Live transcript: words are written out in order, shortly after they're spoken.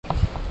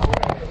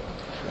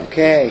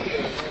Okay.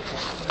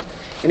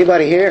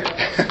 Anybody here?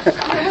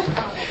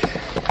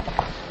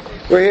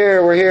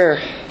 We're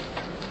here.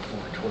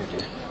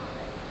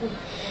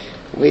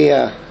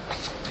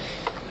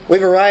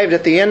 We've arrived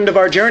at the end of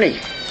our journey.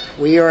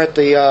 We are at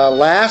the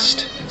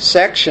last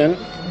section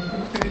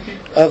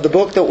of the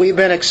book that we've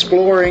been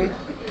exploring,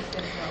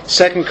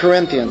 2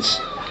 Corinthians.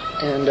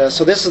 And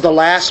so this is the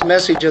last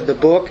message of the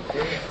book.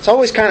 It's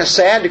always kind of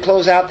sad to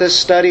close out this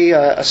study,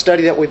 a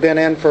study that we've been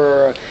in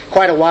for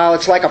quite a while.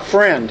 It's like a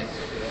friend.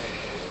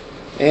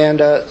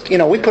 And,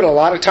 we put a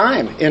lot of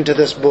time into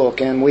this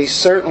book, and we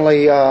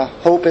certainly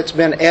hope it's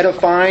been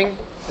edifying,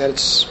 that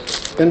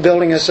it's been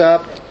building us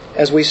up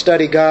as we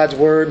study God's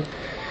Word.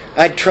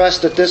 I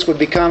trust that this would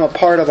become a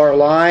part of our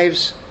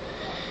lives.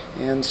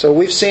 And so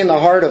we've seen the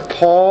heart of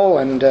Paul,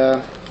 and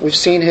we've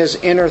seen his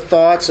inner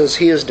thoughts as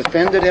he has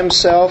defended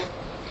himself.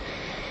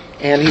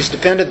 And he's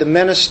defended the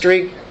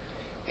ministry,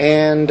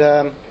 and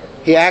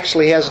he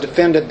actually has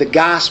defended the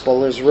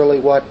gospel, is really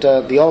what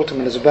the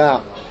ultimate is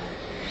about.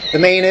 The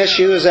main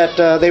issue is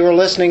that they were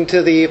listening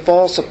to the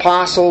false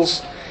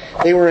apostles.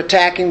 They were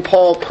attacking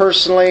Paul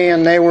personally,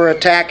 and they were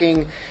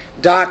attacking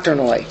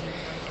doctrinally.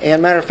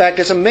 And matter of fact,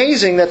 it's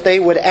amazing that they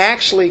would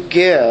actually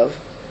give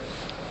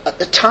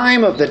the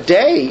time of the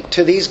day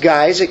to these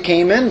guys that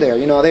came in there.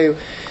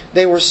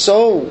 They were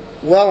so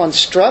well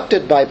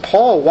instructed by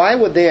Paul. Why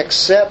would they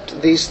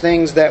accept these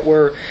things that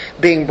were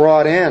being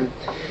brought in?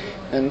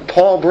 And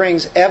Paul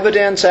brings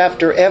evidence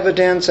after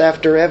evidence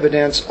after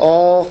evidence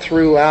all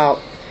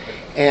throughout.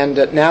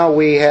 And now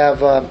we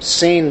have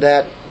seen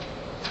that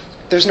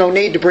there's no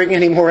need to bring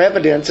any more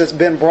evidence. It's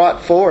been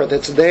brought forth.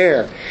 It's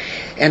there.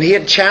 And he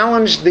had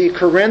challenged the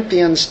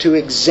Corinthians to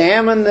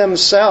examine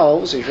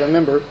themselves, if you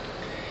remember,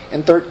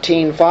 in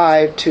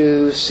 13:5,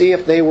 to see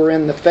if they were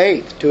in the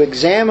faith, to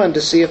examine to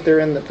see if they're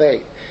in the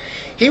faith.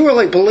 He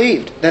really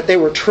believed that they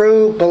were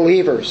true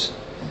believers.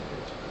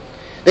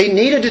 They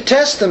needed to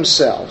test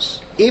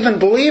themselves. Even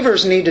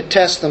believers need to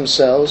test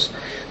themselves.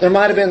 There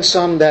might have been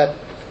some that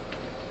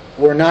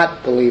were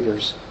not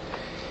believers.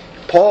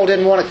 Paul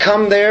didn't want to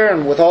come there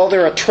and with all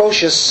their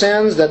atrocious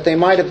sins that they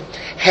might have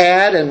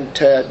had and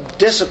to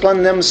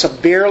discipline them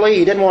severely.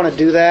 He didn't want to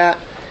do that.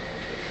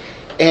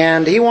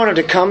 And he wanted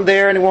to come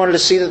there and he wanted to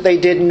see that they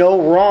did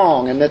no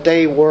wrong and that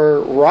they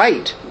were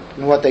right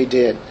in what they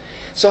did.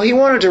 So he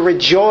wanted to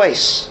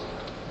rejoice.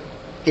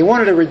 He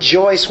wanted to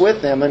rejoice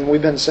with them, and we've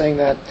been saying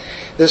that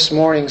this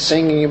morning,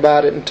 singing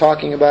about it and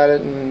talking about it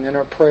and in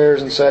our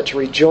prayers and such.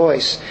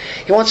 Rejoice.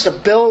 He wants to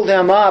build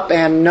them up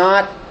and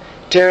not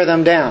tear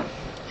them down.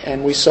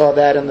 And we saw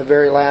that in the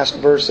very last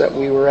verse that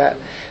we were at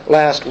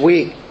last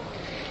week.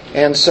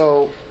 And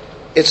so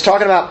it's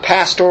talking about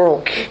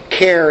pastoral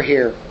care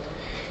here.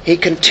 He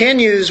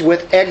continues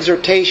with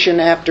exhortation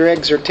after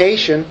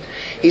exhortation.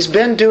 He's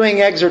been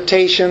doing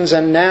exhortations,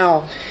 and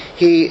now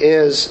he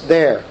is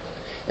there.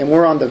 And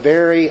we're on the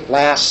very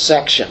last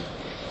section.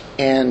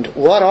 And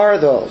what are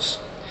those?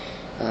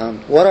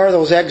 What are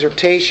those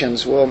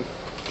exhortations? Well,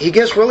 he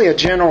gives really a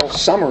general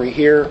summary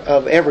here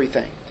of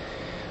everything.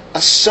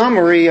 A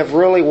summary of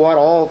really what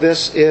all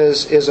this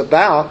is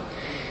about.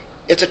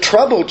 It's a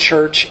troubled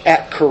church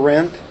at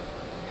Corinth.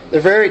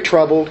 They're very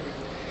troubled.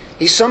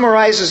 He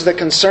summarizes the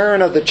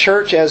concern of the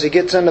church as he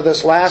gets into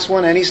this last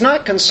one, and he's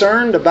not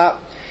concerned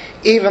about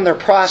even their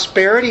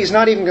prosperity. He's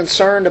not even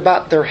concerned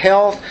about their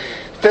health,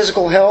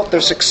 physical health,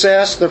 their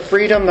success, their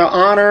freedom, their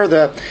honor,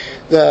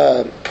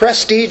 the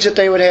prestige that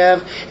they would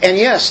have. And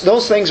yes,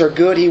 those things are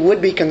good. He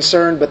would be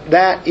concerned, but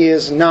that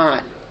is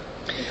not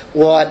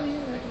what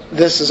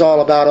this is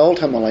all about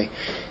ultimately.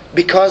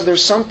 Because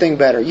there's something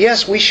better.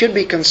 Yes, we should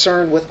be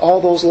concerned with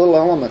all those little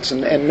elements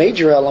and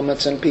major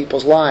elements in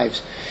people's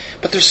lives.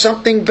 But there's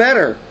something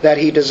better that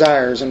he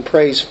desires and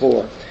prays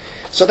for.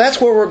 So that's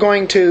where we're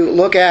going to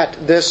look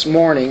at this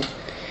morning.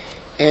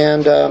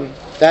 And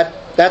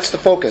that's the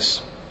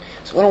focus.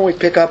 So why don't we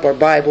pick up our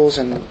Bibles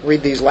and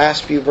read these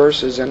last few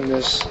verses in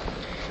this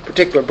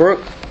particular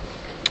book.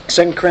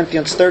 2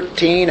 Corinthians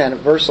 13 and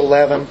verse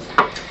 11.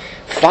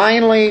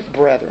 Finally,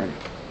 brethren,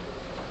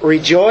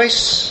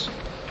 rejoice,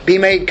 be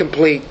made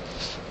complete,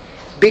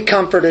 be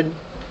comforted,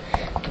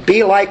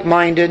 be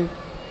like-minded,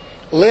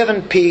 live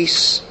in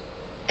peace,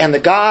 and the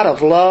God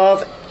of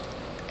love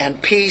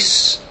and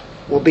peace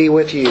will be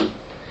with you.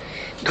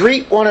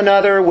 Greet one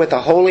another with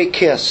a holy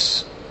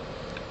kiss.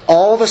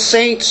 All the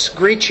saints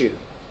greet you.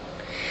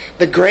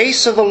 The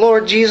grace of the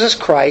Lord Jesus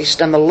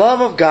Christ and the love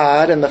of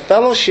God and the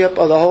fellowship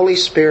of the Holy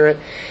Spirit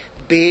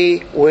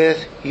be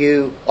with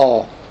you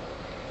all.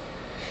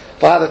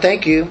 Father,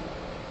 thank you.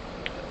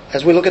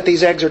 As we look at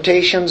these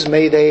exhortations,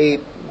 may they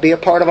be a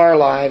part of our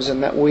lives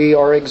and that we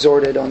are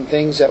exhorted on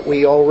things that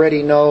we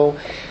already know,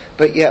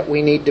 but yet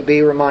we need to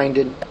be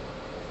reminded.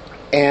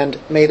 And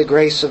may the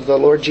grace of the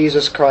Lord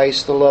Jesus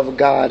Christ, the love of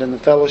God, and the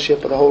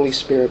fellowship of the Holy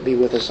Spirit be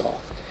with us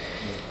all.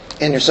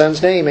 In your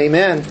Son's name,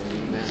 amen.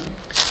 Amen.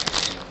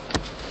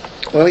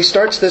 Well, he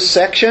starts this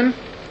section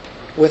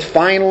with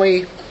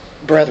finally,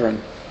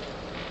 brethren.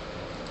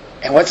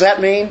 And what's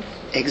that mean?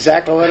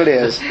 Exactly what it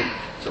is.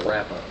 It's a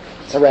wrap-up.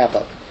 It's a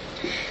wrap-up.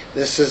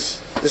 This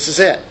is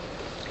it.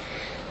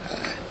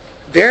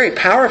 very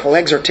powerful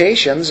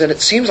exhortations, and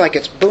it seems like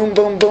it's boom,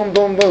 boom, boom,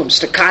 boom, boom,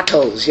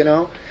 staccatos,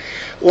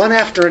 one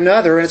after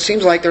another, and it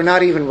seems like they're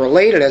not even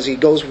related as he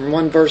goes from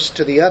one verse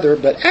to the other,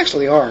 but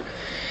actually are.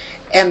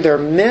 And they're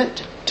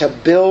meant to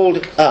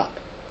build up.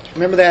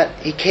 Remember that?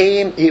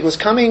 He was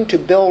coming to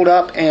build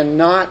up and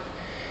not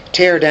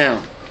tear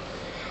down.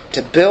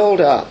 To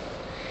build up.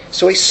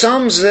 So he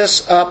sums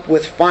this up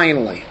with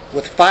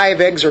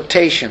 5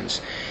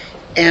 exhortations.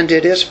 And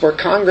it is for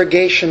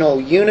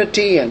congregational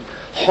unity and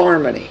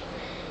harmony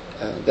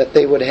that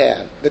they would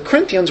have. The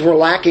Corinthians were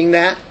lacking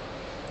that.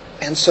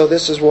 And so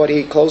this is what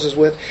he closes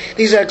with.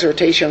 These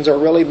exhortations are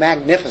really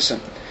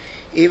magnificent.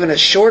 Even as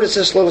short as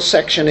this little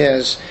section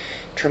is,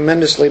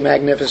 tremendously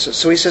magnificent.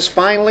 So he says,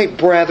 finally,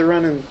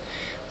 brethren, and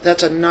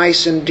that's a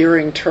nice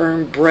endearing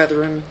term,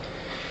 brethren,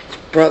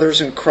 brothers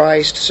in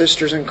Christ,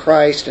 sisters in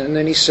Christ. And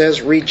then he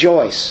says,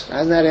 rejoice.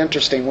 Isn't that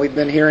interesting? We've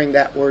been hearing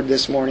that word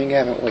this morning,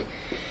 haven't we?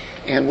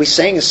 And we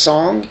sang a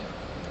song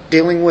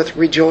dealing with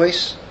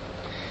rejoice.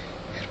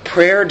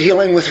 Prayer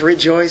dealing with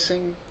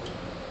rejoicing.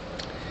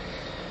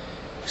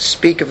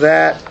 Speak of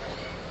that.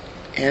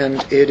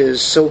 And it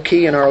is so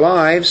key in our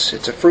lives.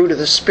 It's a fruit of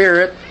the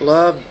Spirit.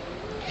 Love,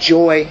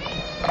 joy.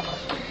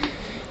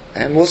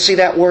 And we'll see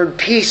that word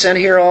peace in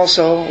here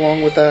also,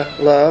 along with the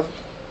love.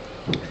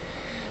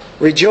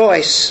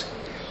 Rejoice.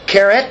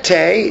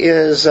 Karete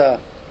is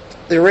the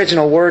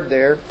original word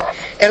there.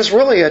 And it's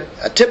really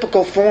a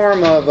typical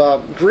form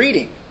of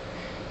greeting.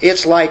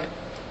 It's like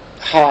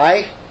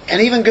hi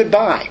and even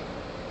goodbye.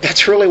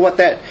 That's really what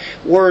that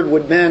word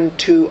would mean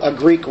to a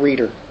Greek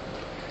reader.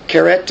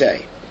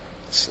 Karete.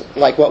 It's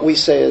like what we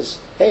say is,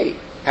 hey,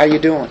 how you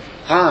doing?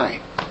 Hi.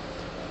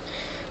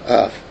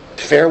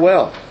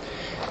 Farewell.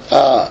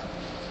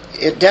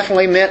 It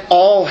definitely meant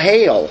all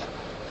hail.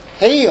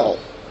 Hail.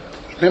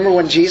 Remember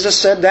when Jesus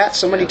said that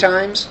so many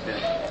times?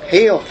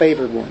 Hail,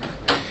 favored one.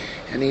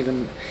 And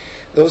even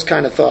those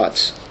kind of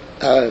thoughts.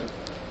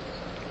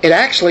 It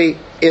actually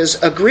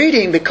is a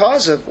greeting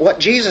because of what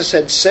Jesus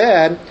had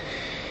said.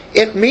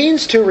 It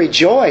means to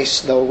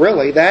rejoice, though,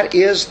 really. That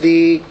is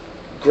the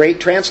great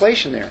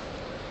translation there.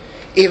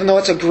 Even though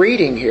it's a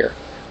greeting here.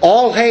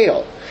 All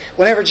hail.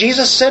 Whenever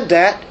Jesus said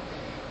that,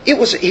 he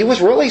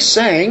was really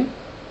saying,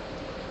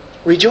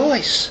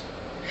 rejoice.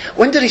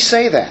 When did he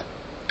say that?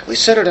 We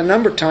said it a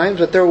number of times,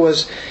 but there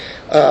was,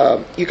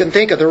 you can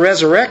think of the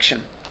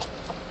resurrection.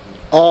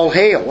 All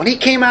hail. When he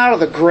came out of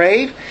the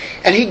grave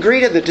and he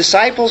greeted the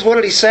disciples, what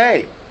did he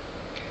say?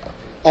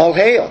 All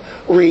hail.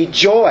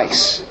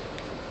 Rejoice.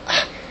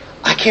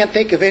 I can't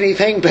think of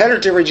anything better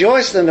to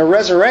rejoice than the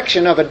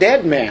resurrection of a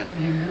dead man.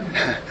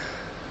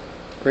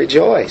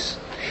 Rejoice.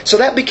 So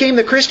that became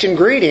the Christian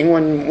greeting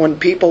when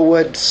people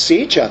would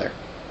see each other.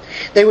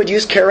 They would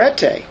use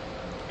karete.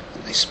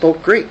 They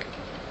spoke Greek.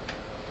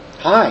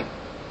 Hi.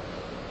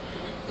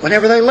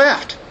 Whenever they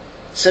left,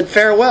 said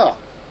farewell.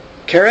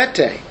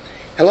 Karete.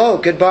 Hello,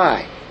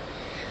 goodbye.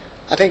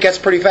 I think that's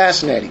pretty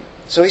fascinating.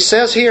 So he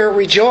says here,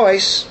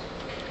 rejoice.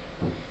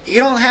 You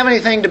don't have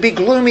anything to be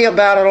gloomy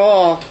about at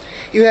all.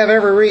 You have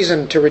every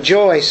reason to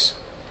rejoice.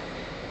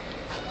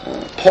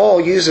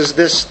 Paul uses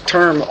this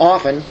term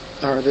often,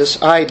 or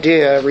this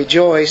idea,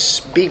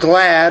 rejoice, be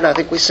glad. I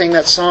think we sing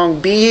that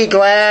song, Be Ye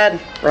Glad,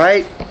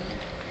 right?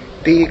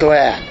 Be ye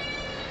glad.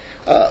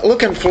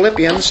 Look in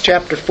Philippians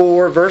chapter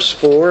 4, verse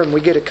 4, and we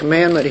get a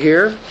commandment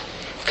here.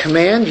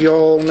 Command,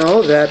 you'll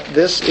know that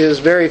this is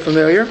very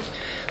familiar.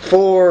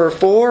 For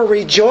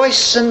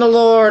rejoice in the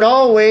Lord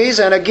always,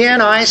 and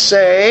again I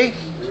say,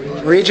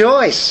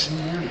 rejoice.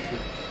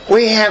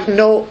 We have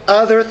no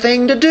other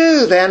thing to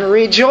do than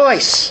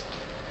rejoice.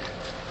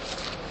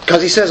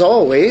 Because he says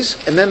always.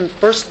 And then 1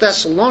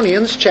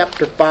 Thessalonians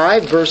chapter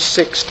 5, verse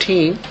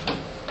 16.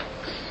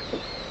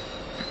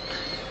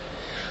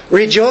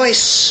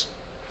 Rejoice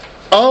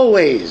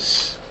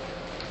always.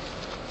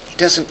 He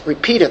doesn't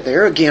repeat it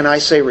there. Again, I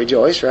say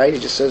rejoice, right? He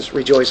just says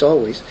rejoice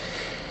always.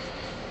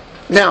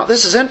 Now,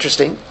 this is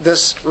interesting.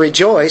 This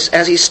rejoice,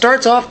 as he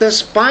starts off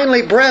this,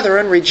 finally,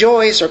 brethren,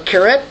 rejoice, or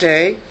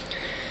karete,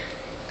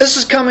 this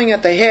is coming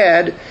at the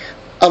head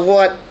of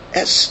what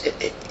is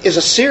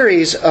a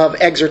series of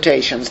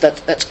exhortations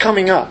that's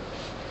coming up.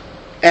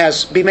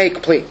 As be made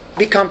complete,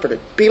 be comforted,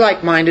 be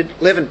like-minded,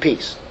 live in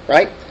peace,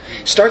 right?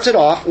 Starts it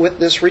off with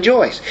this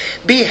rejoice.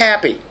 Be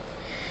happy,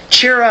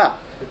 cheer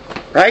up,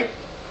 right?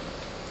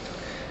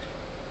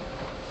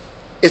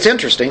 It's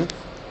interesting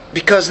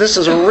because this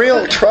is a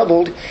real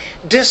troubled,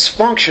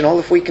 dysfunctional,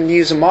 if we can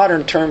use a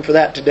modern term for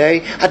that today,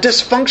 a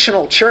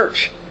dysfunctional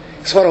church.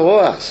 That's what it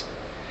was.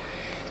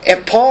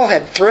 And Paul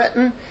had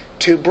threatened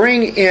to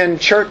bring in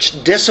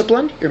church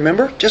discipline. You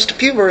remember? Just a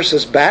few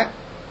verses back.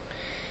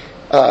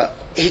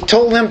 He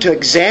told them to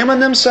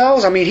examine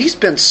themselves. I mean, he's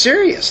been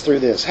serious through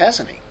this,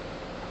 hasn't he?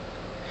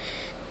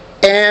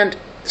 And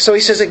so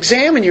he says,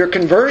 examine your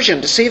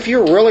conversion to see if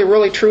you're really,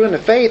 really true in the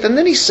faith. And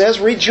then he says,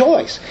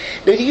 rejoice.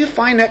 Do you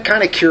find that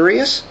kind of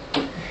curious?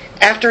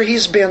 After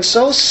he's been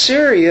so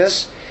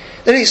serious,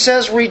 that he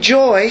says,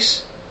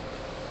 rejoice.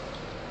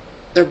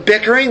 Their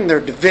bickering, their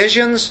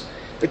divisions,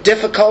 their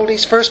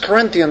difficulties. 1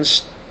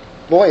 Corinthians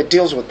boy, it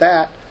deals with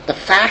that. The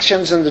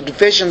factions and the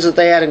divisions that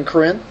they had in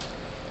Corinth.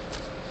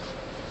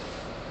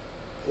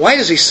 Why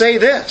does he say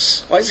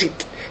this? Why does he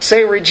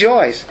say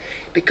rejoice?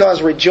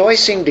 Because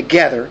rejoicing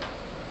together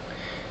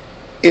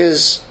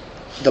is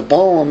the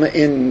balm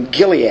in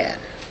Gilead.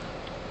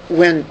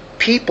 When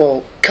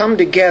people come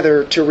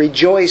together to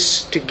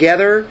rejoice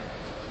together,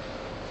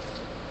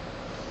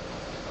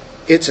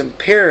 it's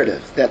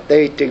imperative that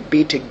they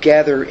be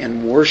together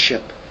in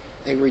worship.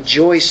 They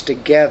rejoice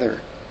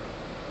together.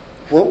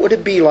 What would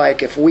it be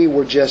like if we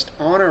were just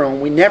on our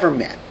own? We never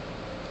met.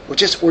 We're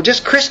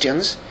just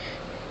Christians.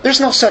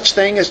 There's no such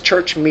thing as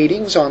church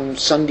meetings on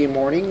Sunday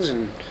mornings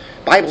and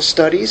Bible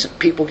studies and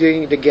people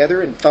getting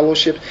together and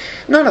fellowship.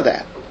 None of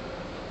that.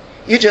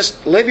 You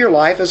just live your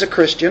life as a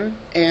Christian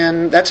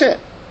and that's it.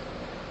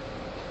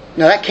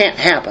 Now that can't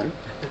happen.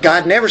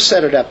 God never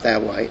set it up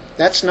that way.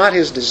 That's not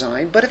His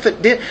design. But if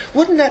it did,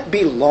 wouldn't that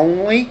be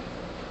lonely?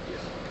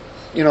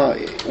 You know,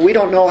 we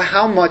don't know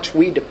how much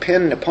we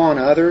depend upon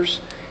others.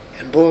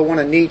 And boy, when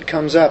a need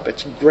comes up,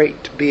 it's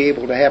great to be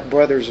able to have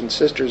brothers and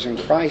sisters in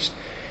Christ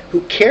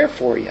who care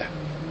for you,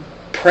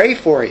 pray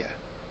for you,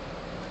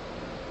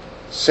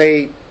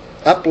 say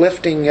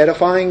uplifting,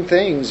 edifying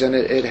things, and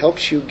it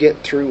helps you get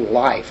through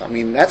life. I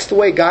mean, that's the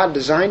way God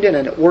designed it,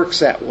 and it works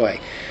that way.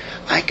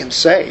 I can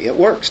say it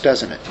works,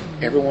 doesn't it?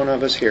 Every one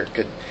of us here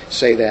could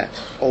say that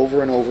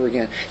over and over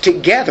again.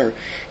 Together,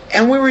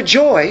 and we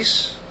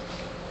rejoice.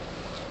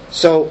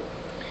 So,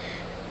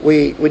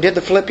 we did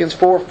the Philippians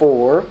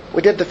 4:4.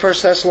 We did the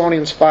 1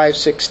 Thessalonians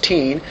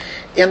 5:16.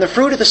 In the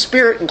fruit of the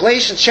Spirit, in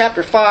Galatians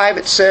chapter 5,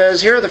 it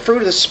says, here are the fruit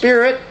of the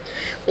Spirit: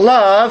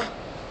 love,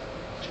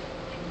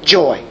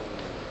 joy.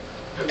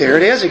 There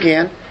it is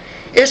again.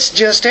 It's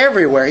just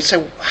everywhere. He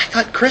said, I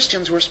thought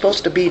Christians were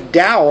supposed to be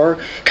dour,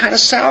 kind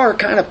of sour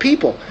kind of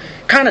people,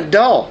 kind of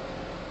dull.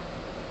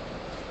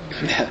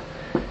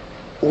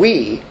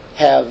 We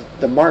have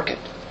the market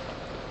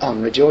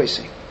on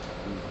rejoicing.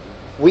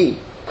 We,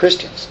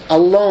 Christians,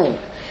 alone.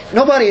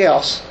 Nobody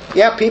else.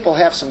 Yeah, people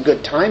have some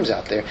good times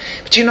out there.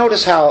 But you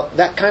notice how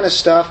that kind of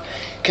stuff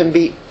can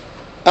be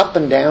up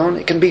and down.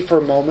 It can be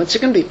for moments. It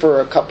can be for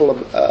a couple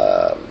of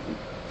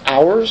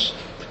hours,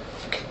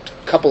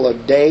 a couple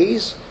of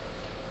days,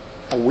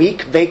 a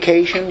week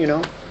vacation, you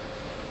know.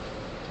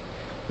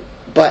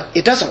 But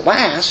it doesn't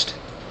last.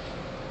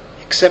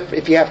 Except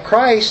if you have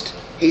Christ,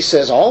 He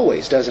says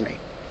always, doesn't He?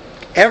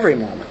 Every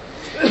moment.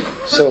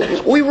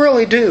 So we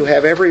really do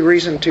have every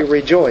reason to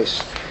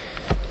rejoice.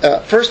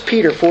 1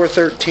 Peter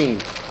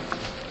 4:13.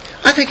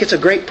 I think it's a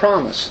great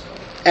promise,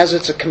 as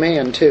it's a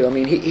command too. I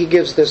mean, he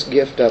gives this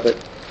gift of it.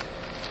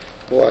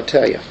 Boy, I'll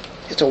tell you,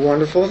 it's a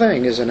wonderful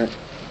thing, isn't it?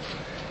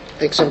 I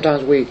think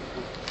sometimes we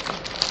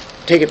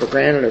take it for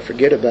granted or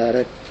forget about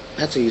it.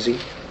 That's easy.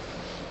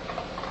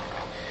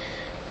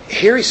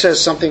 Here he says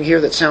something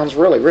here that sounds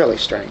really, really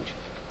strange.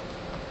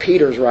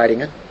 Peter's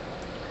writing it.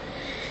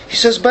 He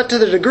says, but to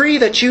the degree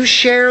that you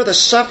share the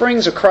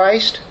sufferings of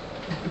Christ,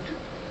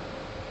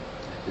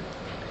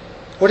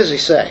 what does he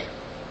say?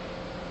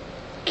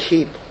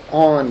 Keep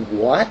on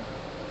what?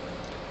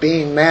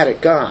 Being mad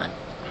at God.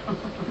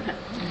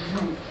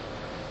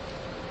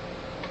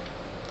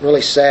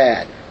 Really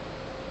sad.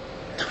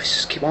 No, he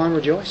says, keep on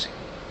rejoicing.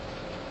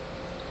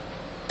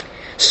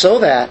 So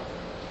that,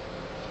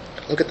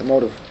 look at the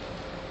motive,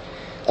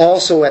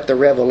 also at the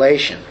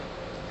revelation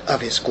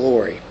of His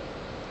glory,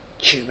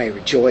 you may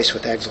rejoice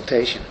with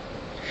exultation.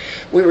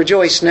 We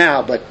rejoice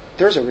now, but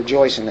there's a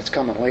rejoicing that's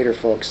coming later,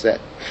 folks,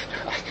 that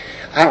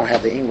I don't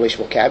have the English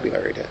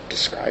vocabulary to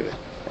describe it,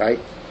 right?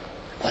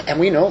 And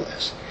we know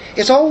this.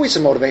 It's always a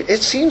motivation.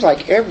 It seems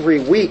like every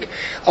week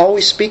I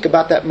always speak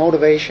about that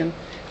motivation,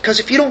 because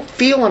if you don't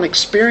feel and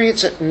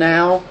experience it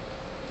now,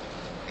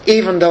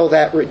 even though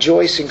that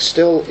rejoicing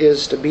still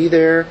is to be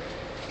there,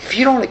 if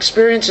you don't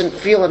experience and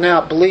feel it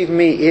now, believe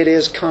me, it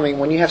is coming.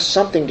 When you have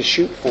something to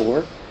shoot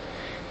for,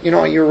 you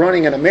know, you're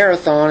running in a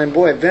marathon, and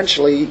boy,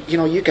 eventually, you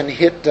know, you can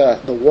hit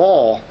the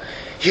wall.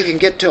 You can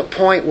get to a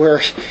point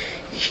where,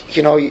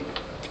 you know, you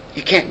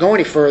can't go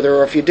any further,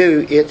 or if you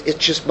do, it's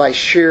just by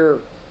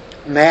sheer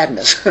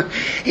madness.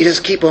 You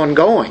just keep on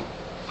going.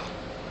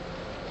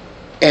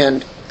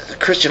 And the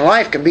Christian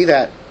life can be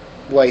that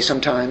way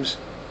sometimes.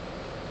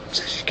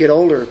 As you get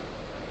older,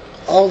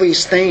 all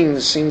these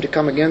things seem to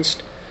come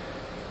against,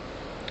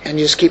 and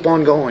you just keep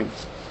on going.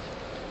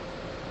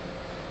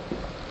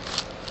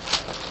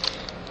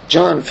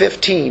 John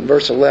 15,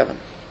 verse 11.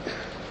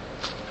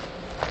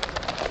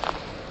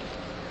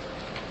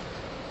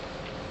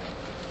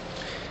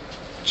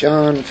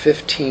 John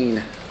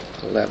 15,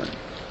 11.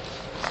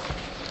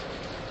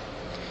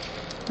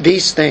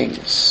 These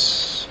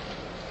things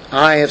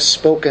I have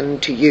spoken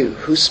to you.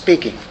 Who's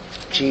speaking?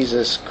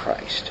 Jesus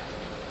Christ.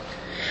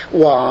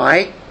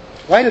 Why?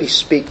 Why did He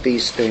speak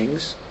these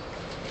things?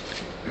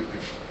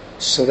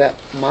 So that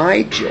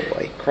my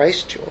joy,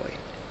 Christ's joy,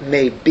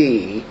 may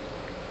be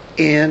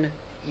in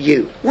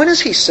you. When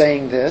is He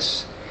saying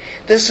this?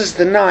 This is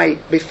the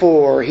night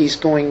before He's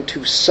going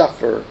to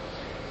suffer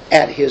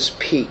at His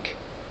peak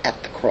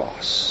at the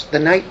cross. The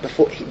night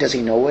before. Does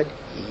He know it?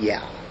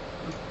 Yeah.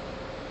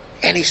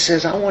 And He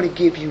says, I want to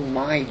give you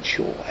my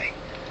joy.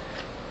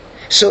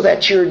 So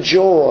that your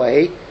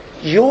joy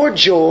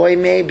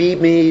may be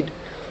made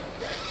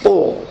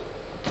full.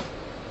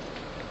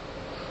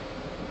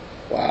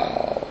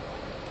 Wow.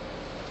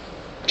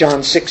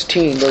 John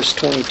 16, verse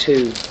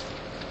 22.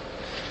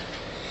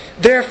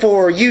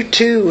 Therefore you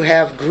too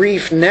have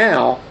grief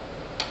now,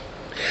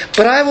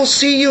 but I will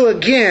see you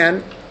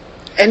again,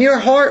 and your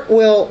heart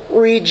will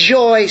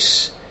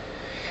rejoice,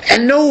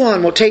 and no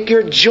one will take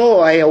your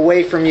joy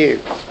away from you.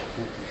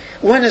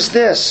 When is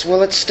this?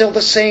 Well, it's still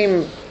the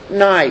same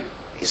night.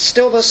 It's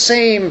still the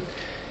same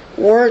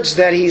words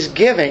that He's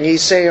giving.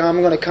 He's saying,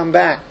 I'm going to come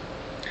back.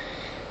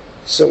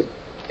 So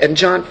in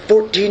John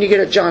 14, you get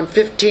it, John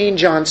 15,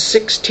 John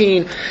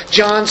 16,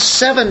 John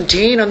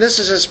 17, and this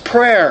is His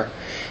prayer.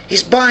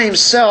 He's by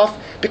Himself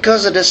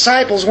because the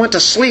disciples went to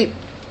sleep.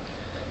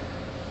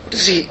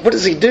 What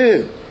does He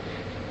do?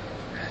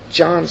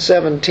 John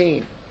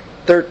 17,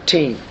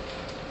 13.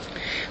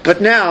 But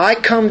now I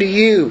come to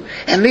you,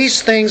 and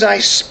these things I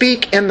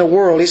speak in the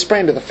world. He's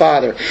praying to the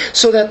Father,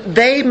 so that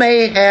they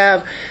may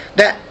have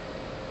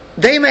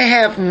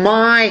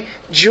my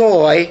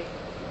joy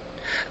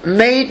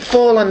made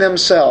full in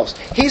themselves.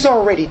 He's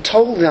already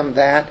told them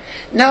that.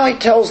 Now He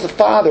tells the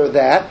Father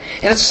that.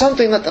 And it's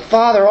something that the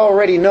Father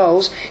already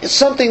knows. It's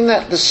something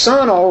that the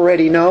Son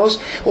already knows.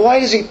 Why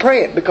does He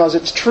pray it? Because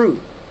it's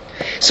true.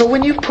 So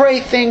when you pray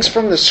things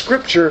from the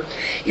Scripture,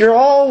 you're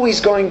always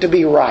going to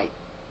be right.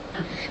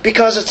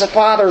 Because it's the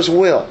Father's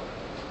will.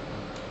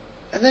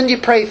 And then you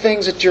pray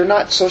things that you're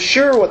not so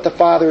sure what the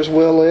Father's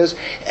will is,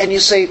 and you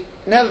say,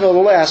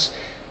 nevertheless,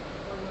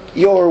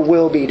 your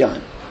will be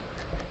done.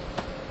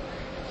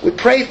 We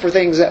pray for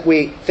things that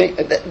we think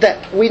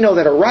that we know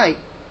that are right.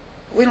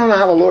 We don't know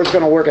how the Lord's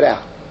going to work it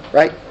out,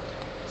 right?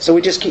 So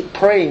we just keep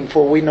praying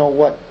for we know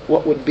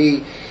what would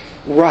be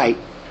right.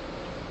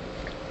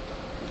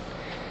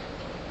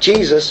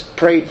 Jesus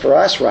prayed for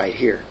us right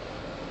here.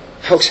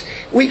 Folks,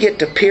 we get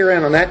to peer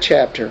in on that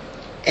chapter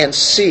and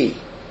see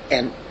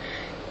and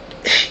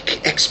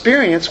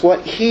experience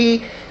what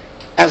He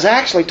is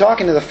actually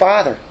talking to the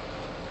Father.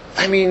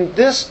 I mean,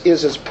 this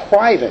is as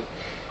private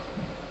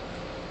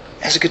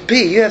as it could be.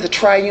 You have the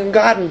triune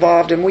God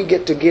involved, and we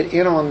get to get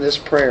in on this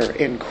prayer.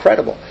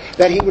 Incredible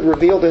that He would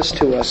reveal this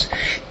to us.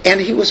 And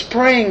He was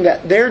praying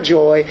that their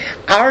joy,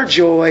 our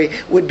joy,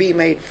 would be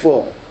made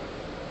full.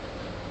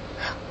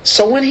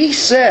 So when He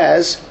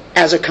says,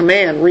 as a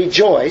command,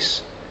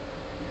 rejoice,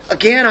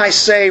 again I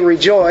say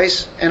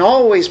rejoice, and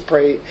always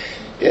pray,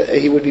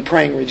 He would be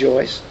praying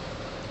rejoice,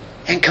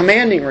 and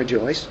commanding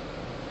rejoice.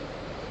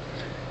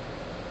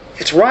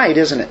 It's right,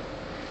 isn't it?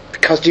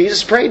 Because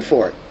Jesus prayed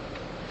for it.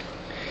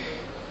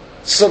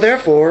 So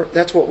therefore,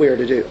 that's what we are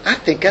to do. I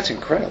think that's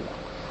incredible.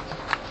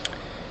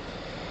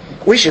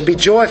 We should be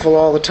joyful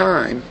all the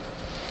time.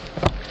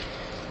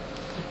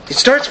 It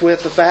starts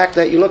with the fact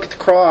that you look at the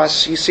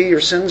cross, you see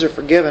your sins are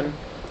forgiven.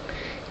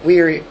 We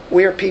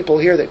are people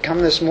here that come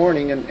this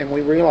morning and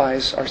we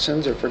realize our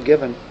sins are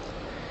forgiven.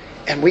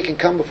 And we can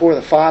come before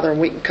the Father, and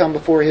we can come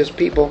before His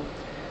people.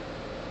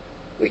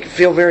 We can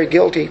feel very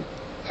guilty.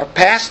 Our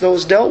past,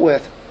 those dealt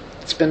with.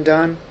 It's been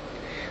done.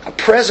 Our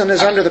present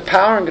is under the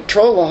power and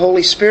control of the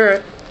Holy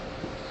Spirit.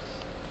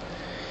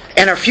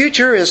 And our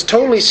future is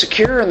totally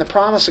secure in the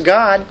promise of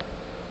God.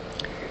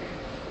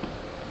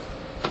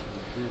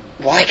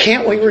 Why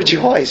can't we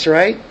rejoice,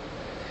 right?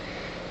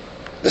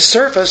 The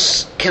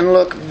surface can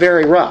look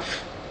very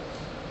rough.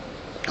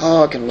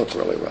 Oh, it can look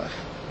really rough.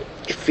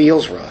 It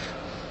feels rough.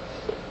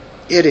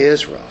 It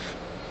is rough.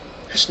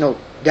 There's no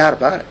doubt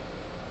about it.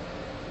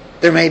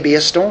 There may be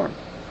a storm.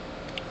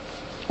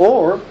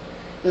 Or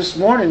this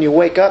morning you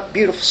wake up,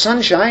 beautiful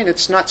sunshine,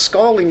 it's not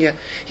scalding you.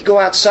 You go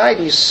outside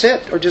and you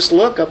sit or just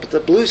look up at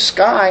the blue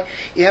sky.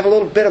 You have a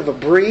little bit of a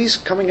breeze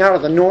coming out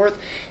of the north,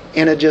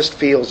 and it just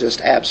feels just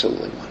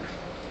absolutely wonderful.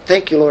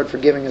 Thank you, Lord, for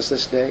giving us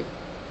this day.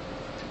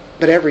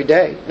 But every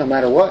day, no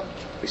matter what,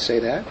 we say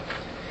that.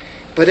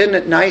 But isn't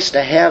it nice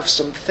to have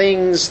some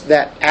things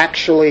that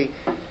actually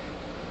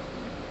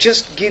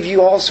just give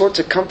you all sorts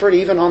of comfort,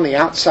 even on the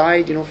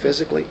outside,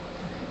 physically?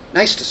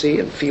 Nice to see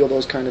and feel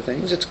those kind of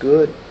things. It's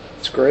good.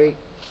 It's great.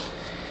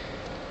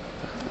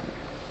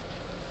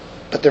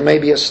 But there may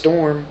be a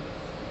storm.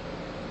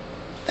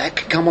 That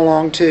could come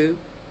along too.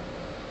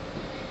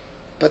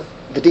 But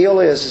the deal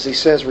is, as He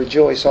says,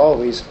 rejoice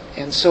always.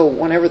 And so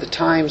whenever the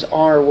times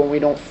are when we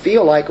don't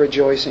feel like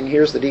rejoicing,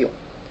 here's the deal.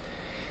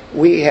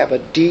 We have a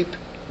deep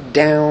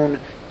down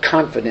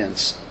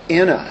confidence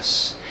in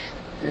us.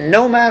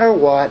 No matter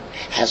what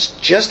has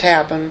just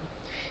happened,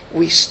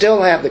 we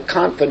still have the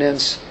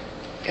confidence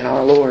in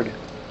our Lord.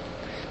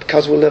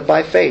 Because we live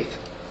by faith.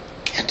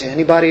 And to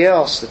anybody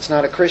else that's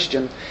not a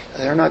Christian,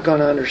 they're not going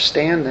to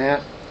understand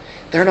that.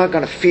 They're not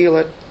going to feel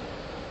it.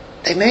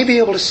 They may be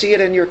able to see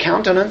it in your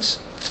countenance.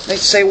 They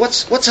say,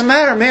 what's the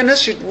matter, man?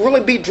 This should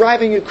really be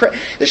driving you crazy.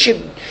 This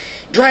should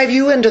drive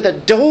you into the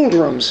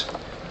doldrums.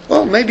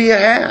 Well, maybe it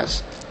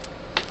has.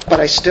 But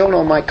I still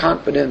know my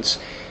confidence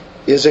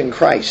is in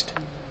Christ.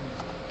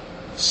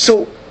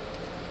 So,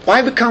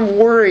 why become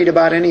worried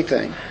about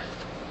anything?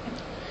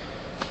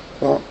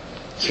 Well,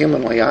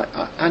 humanly,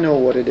 I know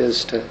what it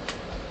is to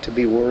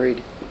be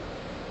worried.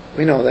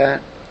 We know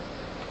that.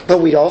 But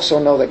we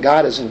also know that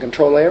God is in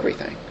control of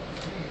everything.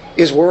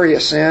 Is worry a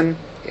sin?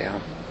 Yeah.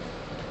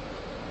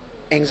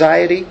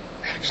 Anxiety?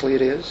 Actually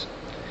it is.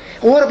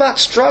 What about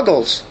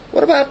struggles?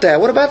 What about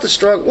that? What about the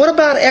struggle? What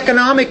about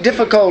economic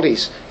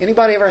difficulties?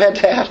 Anybody ever had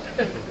that?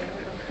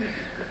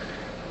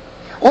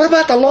 What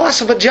about the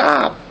loss of a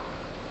job?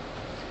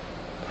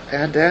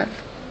 Had that?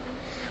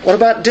 What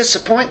about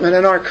disappointment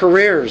in our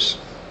careers?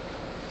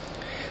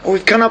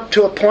 We've come up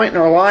to a point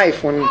in our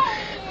life when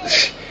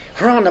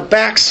we're on the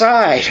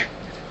backside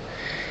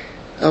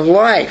of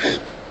life.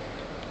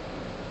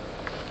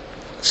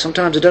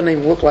 Sometimes it doesn't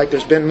even look like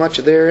there's been much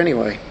there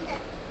anyway.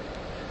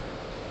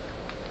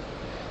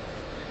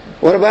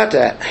 What about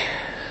that?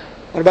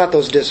 What about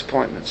those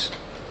disappointments?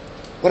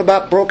 What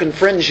about broken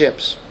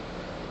friendships?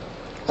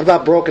 What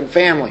about broken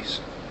families?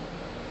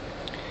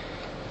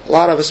 A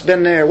lot of us have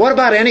been there. What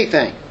about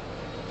anything?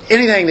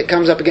 Anything that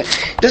comes up again.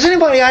 Does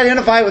anybody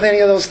identify with any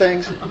of those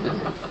things?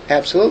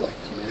 Absolutely.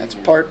 That's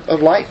part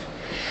of life.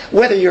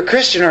 Whether you're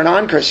Christian or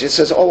non-Christian, it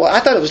says, oh, I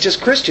thought it was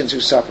just Christians who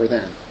suffer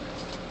then.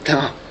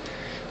 No.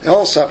 They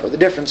all suffer. The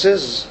difference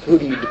is who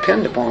do you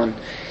depend upon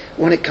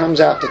when it comes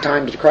out to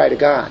time to cry to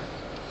God.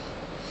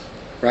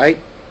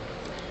 Right?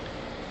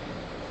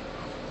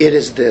 It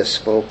is this,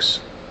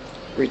 folks.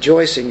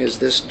 Rejoicing is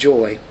this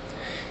joy.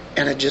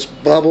 And it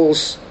just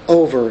bubbles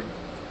over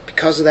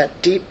because of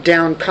that deep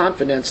down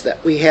confidence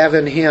that we have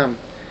in Him.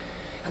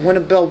 And when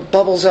it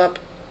bubbles up,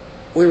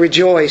 we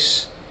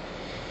rejoice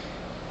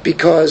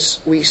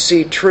because we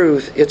see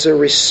truth. It's a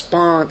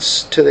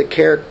response to the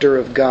character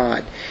of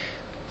God.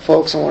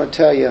 Folks, I want to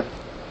tell you,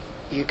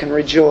 you can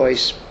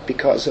rejoice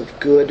because of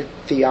good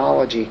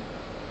theology.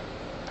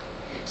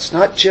 It's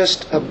not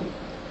just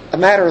a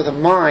matter of the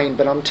mind,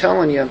 but I'm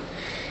telling you,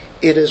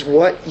 it is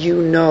what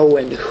you know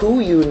and who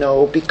you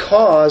know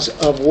because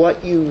of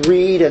what you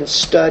read and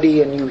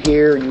study and you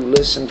hear and you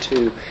listen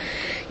to.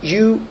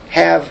 You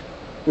have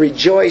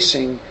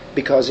rejoicing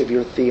because of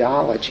your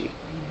theology,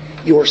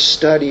 your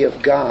study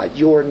of God,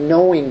 your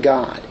knowing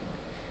God.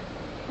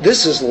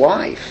 This is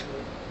life,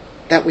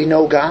 that we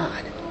know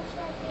God.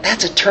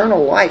 That's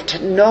eternal life,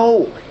 to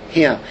know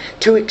Him,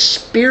 to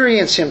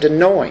experience Him, to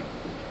know Him.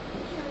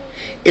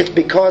 It's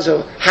because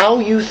of how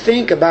you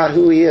think about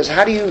who He is.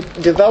 How do you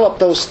develop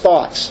those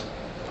thoughts?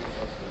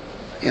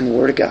 In the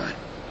Word of God.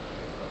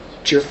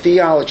 It's your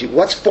theology.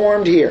 What's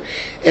formed here.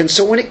 And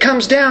so when it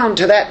comes down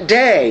to that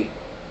day,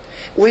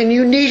 when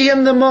you need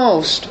Him the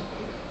most,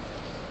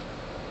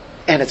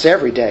 and it's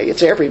every day,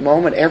 it's every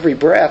moment, every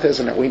breath,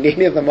 isn't it? We need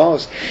Him the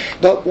most.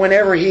 But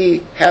whenever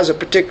He has a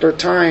particular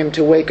time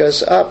to wake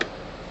us up,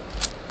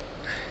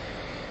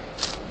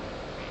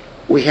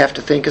 we have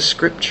to think of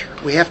Scripture.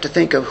 We have to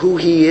think of who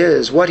He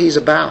is, what He's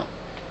about,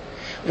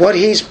 what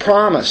He's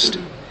promised.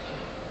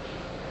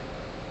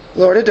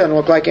 Lord, it doesn't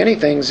look like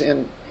anything's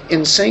in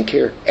sync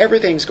here.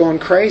 Everything's going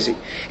crazy.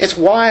 It's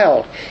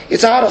wild.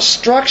 It's out of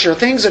structure.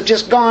 Things have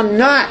just gone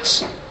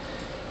nuts.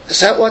 Is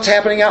that what's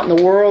happening out in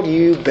the world?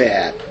 You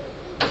bet.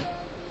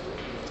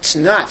 It's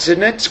nuts,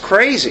 isn't it? It's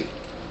crazy.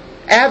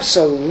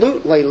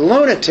 Absolutely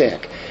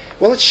lunatic.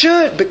 Well, it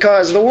should,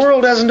 because the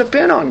world doesn't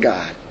depend on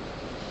God.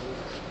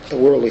 The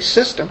worldly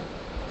system.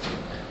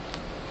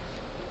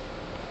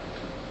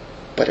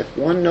 But if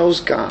one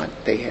knows God,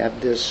 they have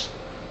this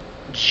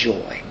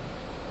joy.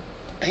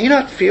 Now, you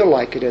not feel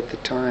like it at the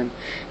time.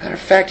 Matter of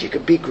fact, you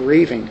could be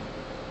grieving.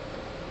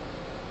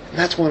 And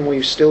that's when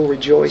we still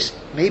rejoice,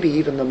 maybe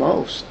even the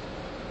most.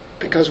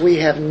 Because we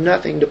have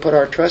nothing to put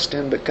our trust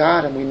in but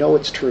God, and we know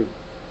it's true.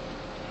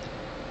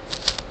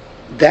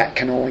 That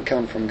can only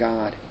come from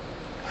God.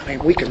 I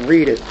mean, we can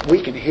read it,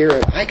 we can hear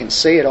it, I can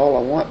say it all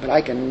I want, but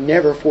I can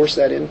never force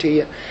that into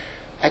you.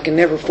 I can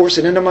never force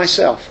it into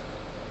myself.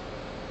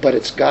 But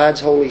it's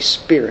God's Holy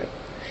Spirit.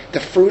 The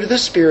fruit of the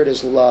Spirit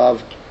is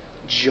love,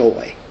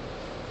 joy.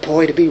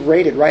 Boy, to be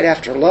rated right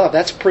after love,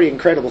 that's a pretty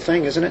incredible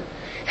thing, isn't it?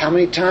 How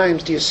many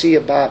times do you see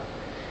about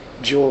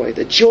joy?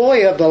 The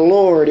joy of the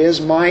Lord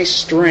is my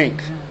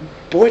strength.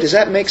 Boy, does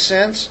that make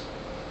sense?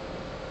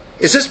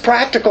 Is this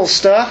practical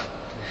stuff?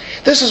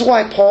 This is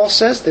why Paul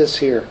says this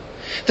here.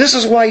 This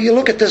is why you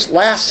look at this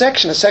last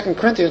section of 2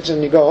 Corinthians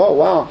and you go, oh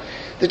wow,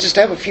 they just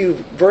have a few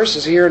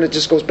verses here and it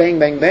just goes bang,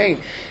 bang,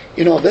 bang.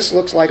 You know, this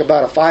looks like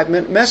about a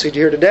 5-minute message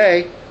here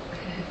today.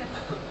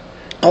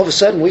 All of a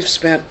sudden we've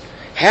spent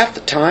half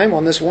the time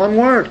on this one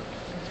word.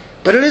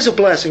 But it is a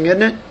blessing,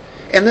 isn't it?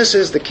 And this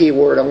is the key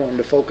word I wanted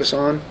to focus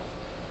on.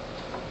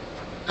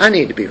 I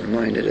need to be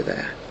reminded of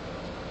that.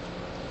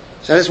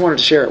 So I just wanted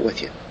to share it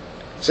with you.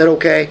 Is that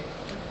okay?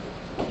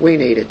 We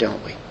need it,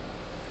 don't we?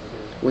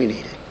 We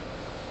need it.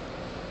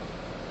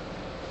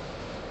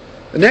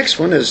 The next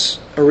one is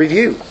a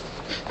review.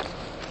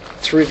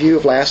 It's a review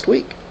of last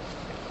week.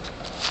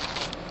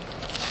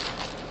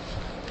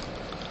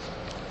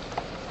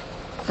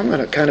 I'm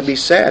going to kind of be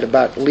sad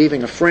about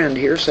leaving a friend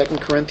here, 2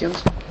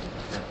 Corinthians.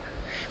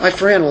 My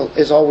friend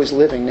is always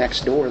living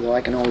next door, though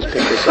I can always pick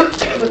this up.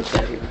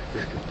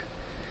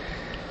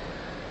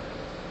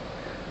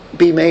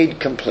 be made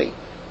complete.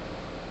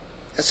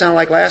 That sound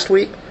like last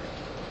week?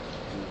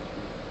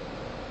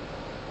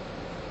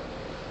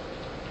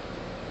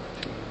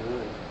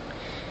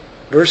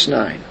 Verse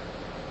 9.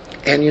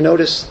 And you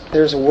notice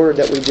there's a word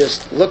that we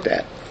just looked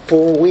at.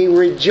 For we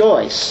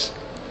rejoice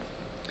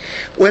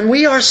when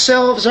we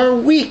ourselves are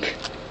weak,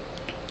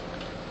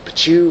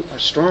 but you are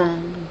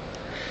strong.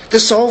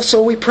 This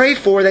also we pray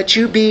for, that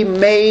you be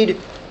made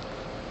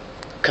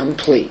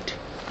complete.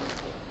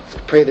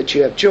 Pray that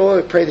you have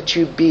joy. Pray that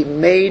you be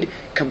made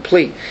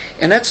complete.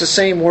 And that's the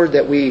same word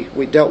that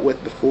we dealt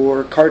with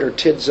before,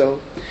 cartertizo.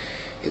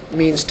 It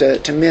means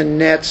to mend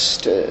nets,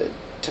 to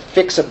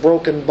fix a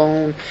broken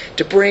bone,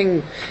 to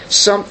bring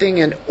something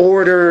in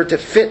order, to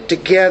fit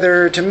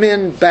together, to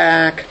mend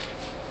back.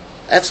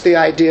 That's the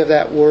idea of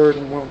that word,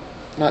 and we'll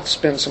not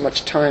spend so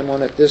much time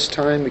on it this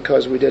time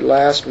because we did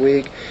last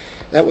week.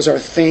 That was our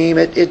theme.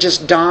 It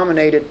just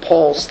dominated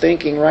Paul's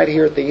thinking right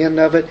here at the end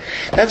of it.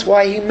 That's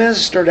why he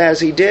ministered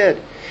as he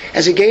did.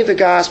 As he gave the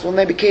gospel and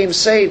they became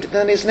saved,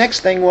 then his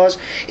next thing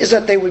is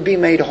that they would be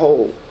made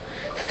whole.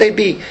 They'd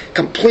be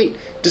complete.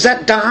 Does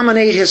that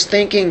dominate his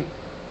thinking?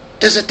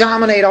 Does it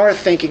dominate our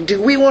thinking? Do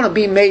we want to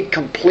be made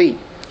complete,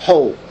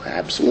 whole?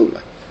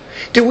 Absolutely.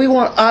 Do we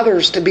want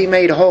others to be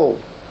made whole?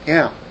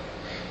 Yeah.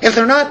 If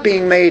they're not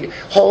being made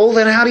whole,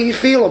 then how do you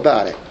feel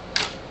about it?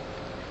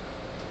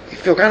 You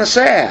feel kind of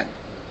sad.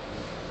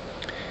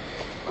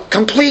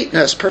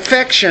 Completeness,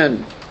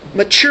 perfection,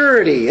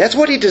 maturity. That's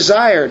what he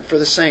desired for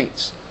the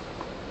saints.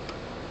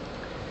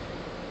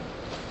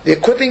 The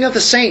equipping of the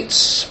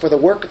saints for the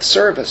work of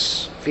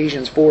service,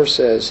 Ephesians 4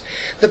 says.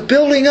 The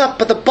building up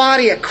of the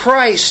body of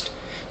Christ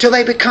till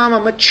they become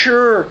a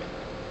mature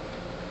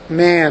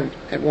man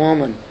and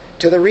woman,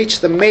 till they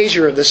reach the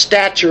measure of the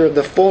stature of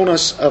the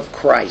fullness of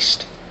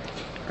Christ.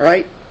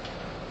 Right?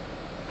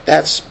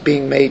 That's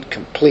being made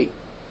complete.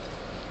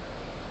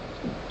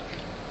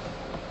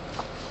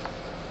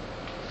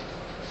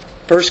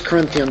 First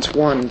Corinthians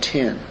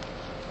 1:10.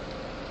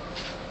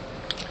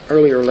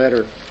 Earlier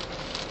letter.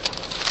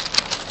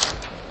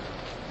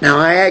 Now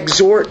I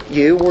exhort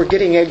you, we're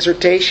getting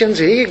exhortations.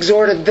 He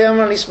exhorted them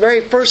on his very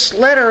first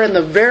letter, in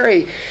the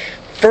very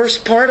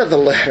first part of the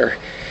letter.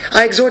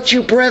 I exhort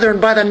you, brethren,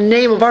 by the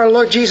name of our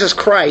Lord Jesus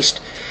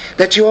Christ,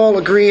 that you all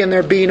agree and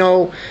there be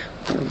no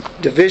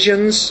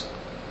divisions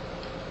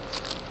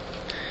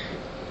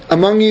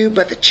among you,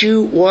 but that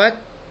you, what?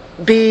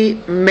 Be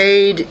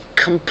made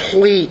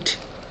complete.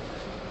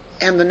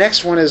 And the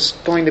next one is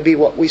going to be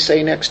what we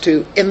say next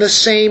to, in the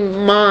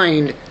same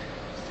mind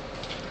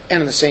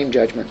and in the same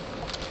judgment.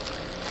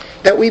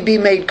 That we be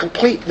made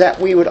complete, that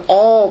we would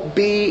all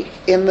be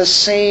in the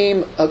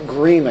same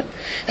agreement.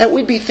 That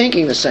we'd be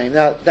thinking the same.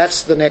 Now,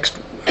 that's the next,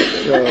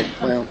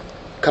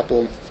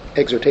 couple of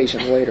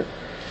exhortations later.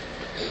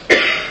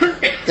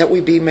 That we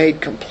be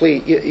made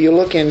complete. You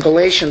look in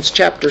Galatians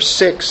chapter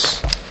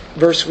 6,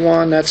 verse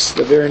 1. That's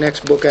the very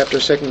next book after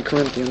 2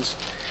 Corinthians.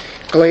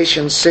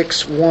 Galatians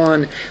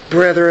 6:1.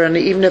 Brethren,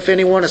 even if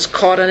anyone is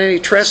caught in any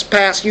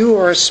trespass, you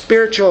are a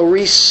spiritual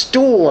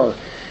restore,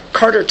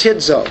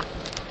 cartertizo,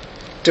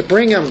 to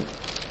bring them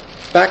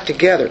back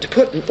together, to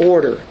put in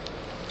order,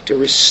 to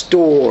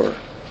restore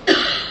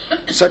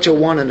such a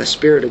one in a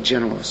spirit of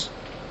gentleness.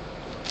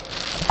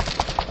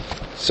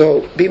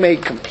 So, be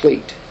made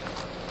complete.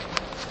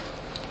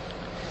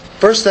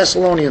 1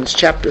 Thessalonians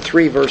chapter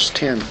 3, verse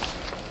 10.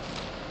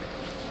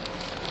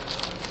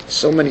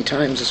 So many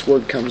times this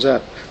word comes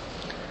up.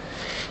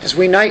 As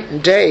we night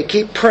and day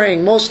keep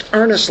praying most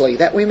earnestly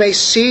that we may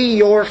see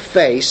your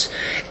face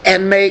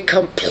and may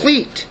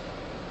complete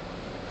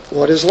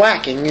what is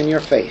lacking in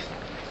your faith.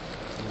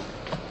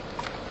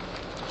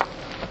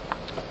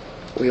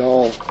 We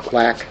all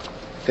lack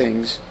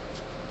things.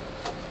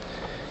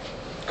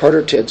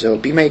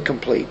 Cartertizo, be made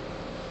complete.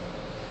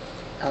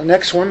 Now, the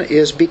next one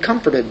is be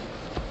comforted.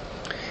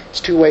 There's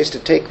two ways to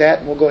take that,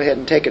 and we'll go ahead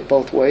and take it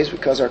both ways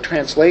because our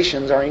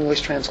translations, our English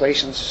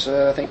translations,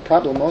 I think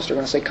probably most are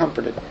going to say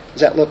comforted.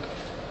 Does that look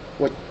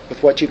with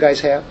what you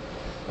guys have?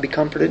 Be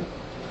comforted?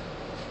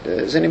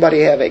 Does anybody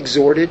have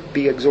exhorted?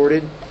 Be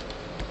exhorted?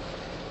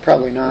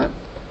 Probably not.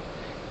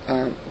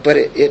 But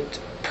it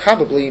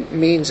probably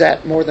means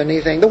that more than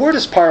anything. The word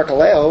is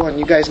parakaleo, and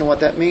you guys know what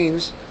that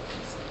means.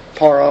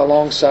 Para,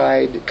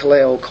 alongside,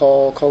 kaleo,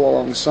 call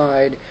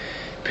alongside,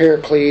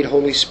 paraclete,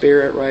 Holy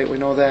Spirit, right? We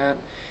know that.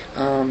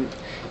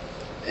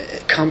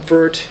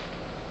 Comfort.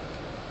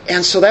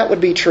 And so that would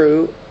be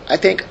true. I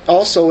think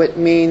also it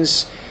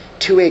means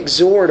to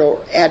exhort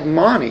or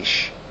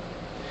admonish.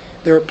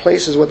 There are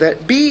places with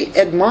that. Be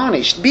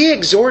admonished. Be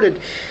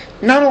exhorted,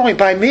 not only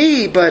by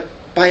me, but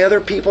by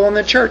other people in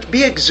the church.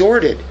 Be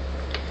exhorted.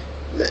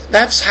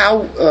 That's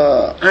how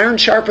iron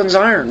sharpens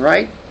iron,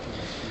 right?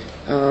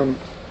 1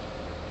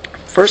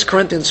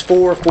 Corinthians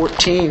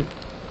 4:14.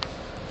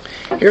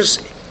 Here's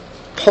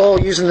Paul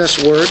using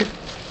this word,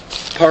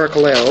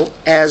 parakaleo,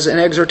 as an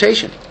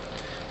exhortation.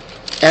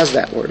 As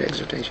that word,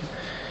 exhortation.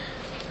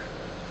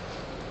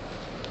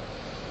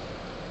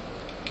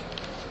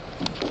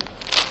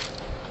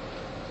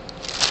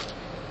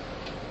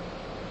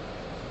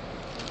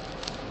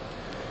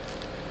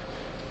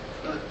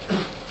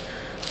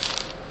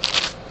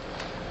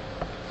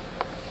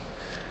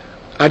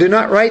 I do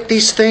not write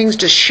these things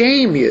to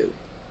shame you,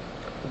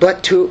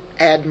 but to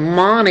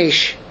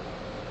admonish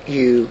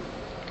you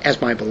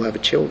as my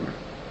beloved children.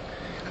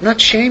 I'm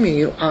not shaming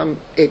you, I'm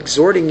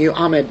exhorting you,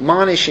 I'm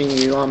admonishing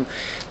you, I'm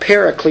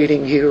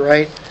paracleting you,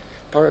 right?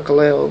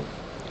 Parakaleo.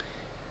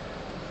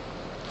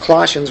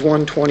 Colossians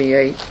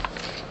 1:28.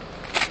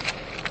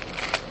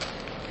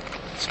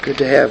 It's good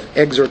to have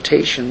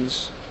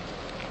exhortations.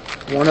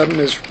 One of them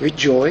is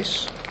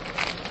rejoice.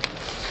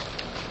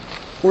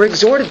 We're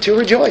exhorted to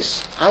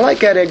rejoice. I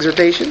like that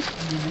exhortation.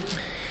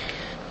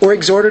 We're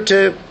exhorted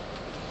to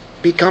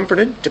be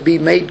comforted, to be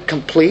made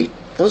complete.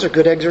 Those are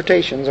good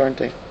exhortations, aren't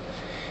they?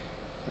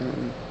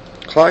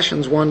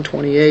 Colossians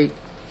 1:28.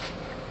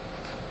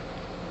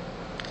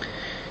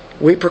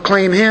 We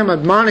proclaim Him,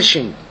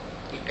 admonishing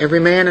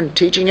every man and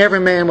teaching every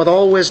man with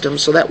all wisdom,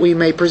 so that we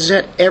may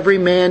present every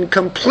man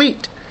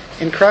complete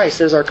in Christ.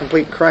 There's our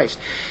complete in Christ.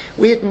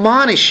 We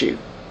admonish you.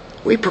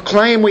 We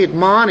proclaim, we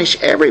admonish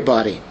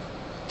everybody.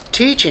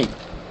 Teaching.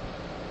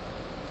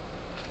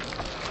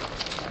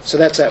 So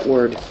that's that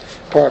word,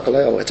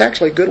 parakaleo. It's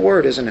actually a good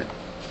word, isn't it?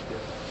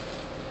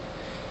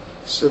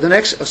 So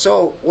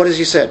what has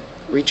he said?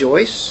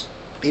 Rejoice,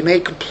 be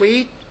made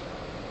complete,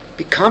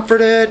 be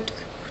comforted,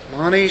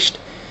 admonished,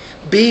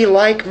 be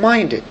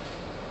like-minded.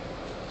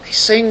 They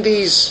sing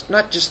these,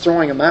 not just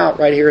throwing them out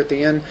right here at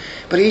the end,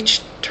 but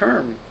each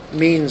term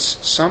means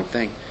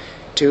something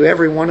to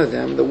every one of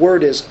them. The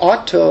word is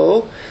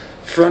auto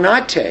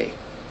phronate.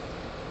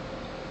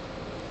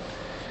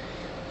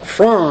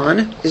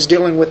 Phron is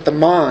dealing with the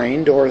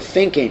mind or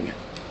thinking.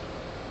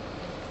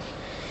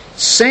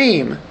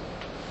 Same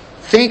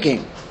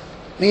thinking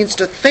means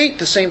to think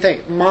the same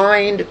thing.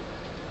 Mind,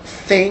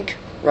 think,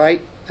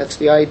 right? That's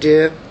the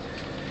idea.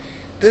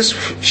 This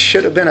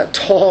should have been a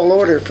tall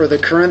order for the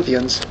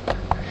Corinthians.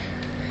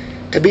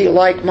 To be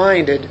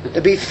like-minded,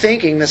 to be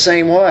thinking the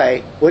same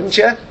way, wouldn't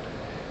you?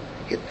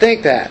 You'd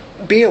think that.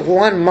 Be of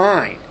one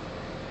mind.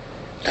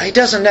 It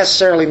doesn't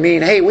necessarily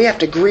mean, hey, we have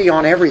to agree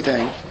on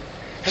everything.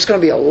 There's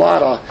going to be a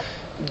lot of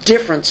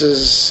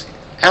differences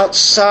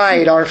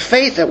outside our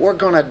faith that we're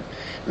going to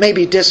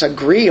maybe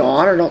disagree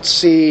on or don't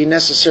see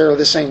necessarily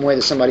the same way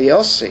that somebody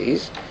else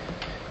sees.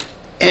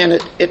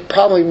 And it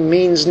probably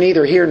means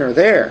neither here nor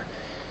there.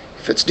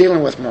 If it's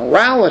dealing with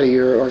morality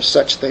or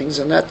such things,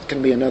 then that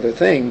can be another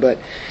thing. But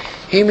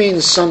he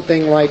means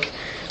something like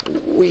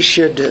we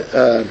should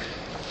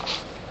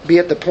be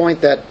at the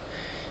point that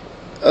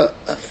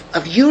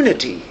of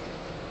unity.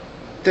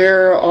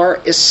 There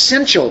are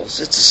essentials.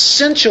 It's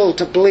essential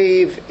to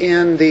believe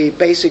in the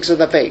basics of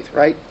the faith,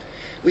 right?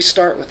 We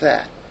start with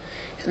that.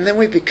 And then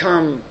we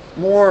become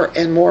more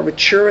and more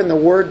mature in the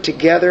Word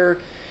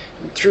together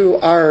through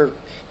our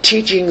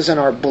teachings and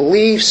our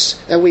beliefs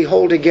that we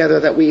hold together,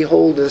 that we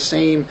hold the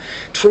same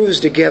truths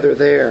together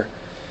there.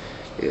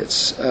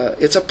 It's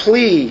a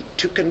plea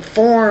to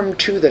conform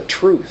to the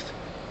truth.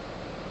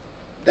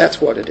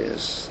 That's what it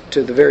is,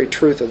 to the very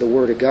truth of the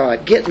Word of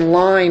God. Get in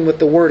line with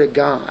the Word of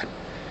God.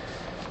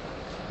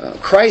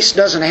 Christ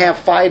doesn't have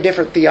 5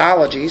 different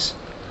theologies,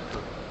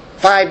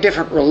 5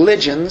 different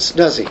religions,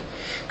 does he?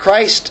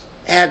 Christ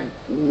had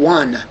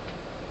one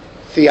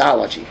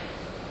theology.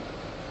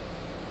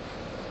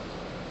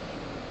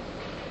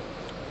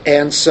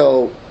 And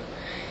so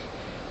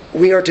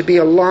we are to be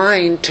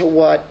aligned to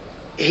what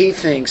he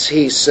thinks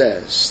he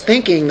says,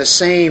 thinking the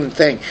same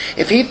thing.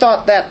 If he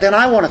thought that, then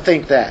I want to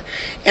think that.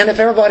 And if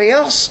everybody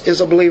else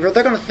is a believer,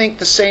 they're going to think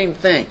the same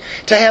thing,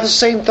 to have the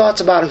same thoughts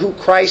about who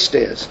Christ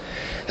is.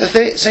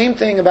 The same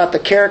thing about the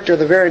character,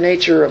 the very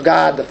nature of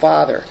God the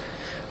Father,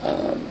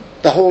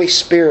 the Holy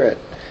Spirit,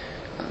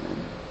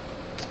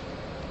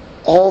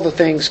 all the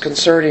things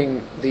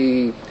concerning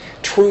the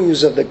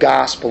truths of the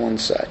gospel and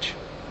such.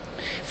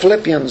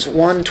 Philippians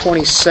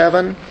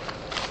 1:27,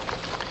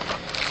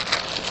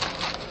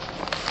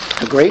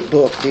 a great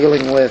book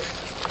dealing with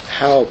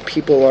how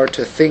people are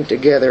to think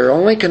together.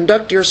 Only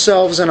conduct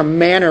yourselves in a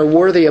manner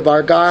worthy of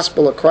our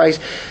gospel of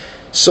Christ,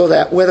 so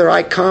that whether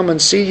I come and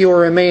see you or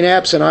remain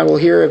absent, I will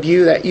hear of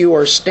you that you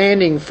are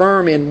standing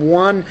firm in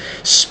one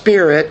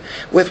spirit,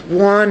 with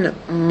one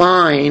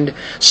mind,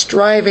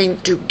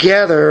 striving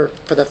together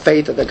for the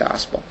faith of the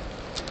gospel.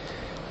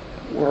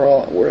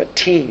 We're a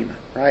team,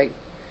 right?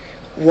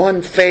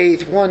 One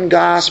faith, one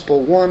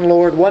gospel, one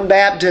Lord, one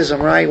baptism,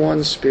 right?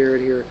 One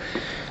Spirit here.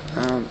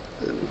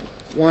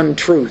 One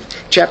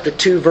truth. Chapter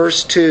 2,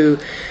 verse 2.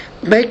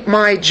 Make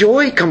my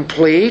joy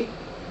complete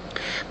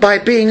by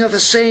being of the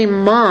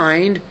same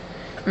mind,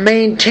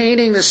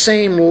 maintaining the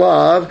same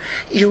love,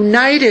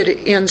 united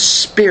in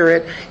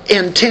spirit,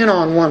 intent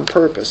on one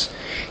purpose.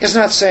 It's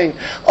not saying,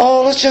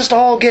 oh, let's just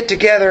all get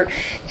together,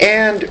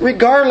 and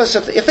regardless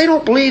of, if they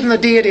don't believe in the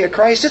deity of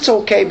Christ, it's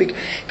okay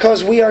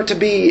because we are to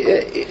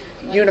be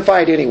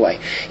unified anyway.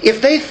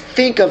 If they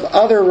think of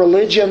other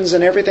religions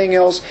and everything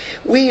else,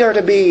 we are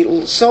to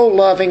be so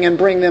loving and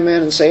bring them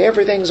in and say,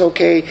 everything's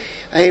okay.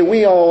 Hey,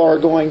 we all are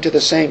going to the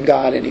same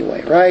God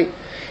anyway, right?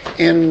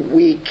 And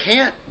we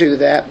can't do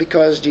that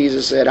because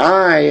Jesus said,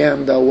 I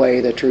am the way,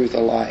 the truth,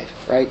 the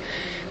life, right?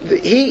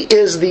 He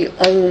is the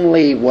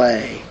only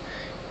way.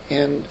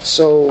 And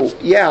so,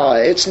 yeah,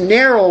 it's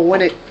narrow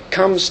when it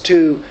comes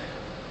to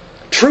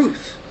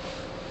truth.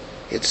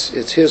 It's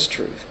His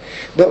truth.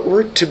 But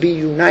we're to be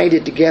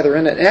united together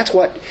in it. And that's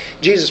what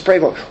Jesus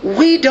prayed for.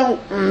 We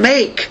don't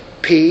make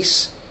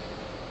peace.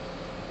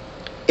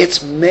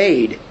 It's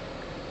made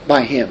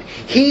by Him.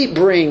 He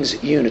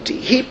brings unity.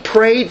 He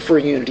prayed for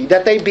unity,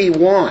 that they be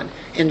one.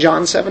 In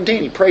John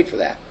 17, He prayed for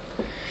that.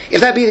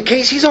 If that be the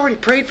case, He's already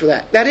prayed for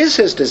that. That is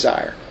His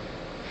desire.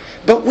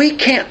 But we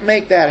can't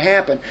make that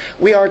happen.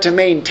 We are to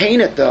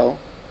maintain it, though.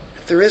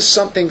 If there is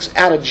something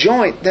out of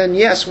joint, then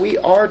yes, we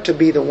are to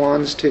be the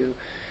ones to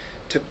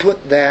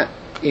put that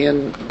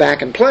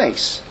back in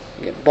place.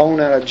 You get bone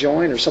out of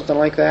joint or something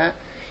like that,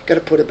 you've got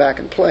to put it back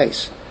in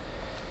place.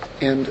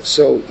 And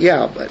so,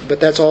 yeah, but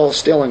that's all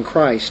still in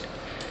Christ.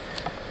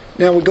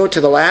 Now we go to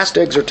the last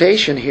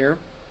exhortation here.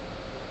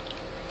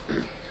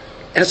 And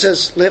it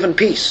says, live in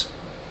peace.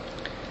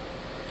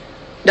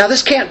 Now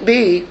this can't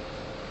be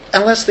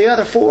unless the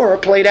other four are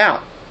played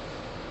out.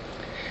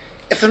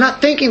 If they're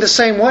not thinking the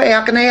same way,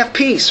 how can they have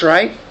peace,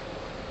 right?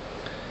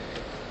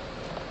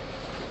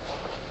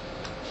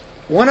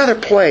 One other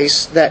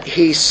place that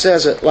he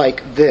says it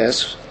like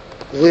this,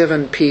 live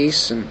in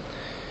peace, and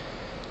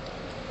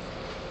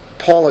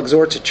Paul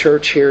exhorts a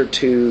church here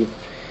to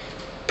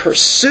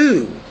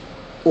pursue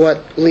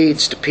what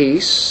leads to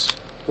peace.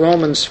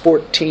 Romans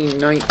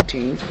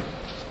 14:19.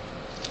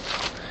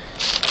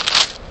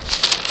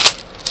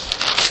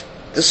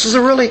 This is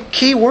a really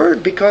key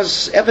word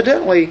because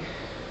evidently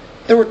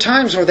there were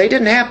times where they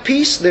didn't have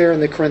peace there in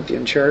the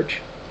Corinthian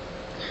church.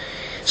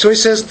 So he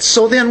says,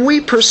 so then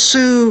we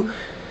pursue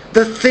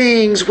the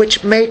things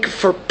which make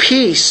for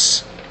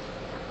peace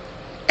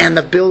and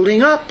the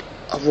building up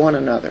of one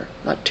another.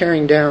 Not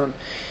tearing down,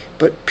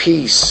 but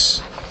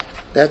peace.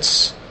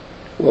 That's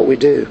what we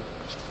do.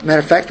 Matter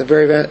of fact, the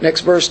very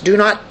next verse, do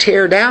not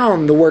tear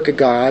down the work of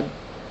God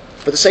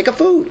for the sake of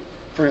food,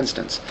 for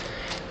instance.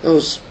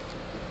 Those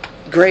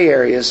gray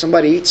areas.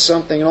 Somebody eats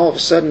something and all of a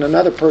sudden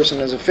another person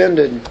is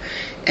offended,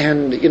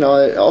 and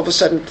all of a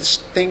sudden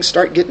things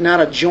start getting out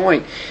of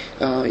joint.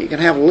 You can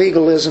have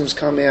legalisms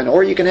come in,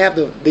 or you can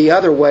have the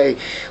other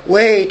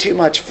way too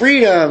much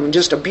freedom,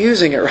 just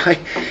abusing it, right?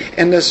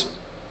 And this,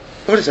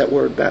 what is that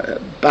word?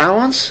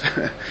 Balance?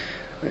 I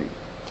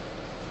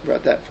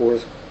brought that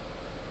forth.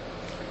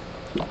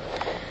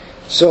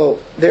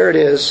 So there it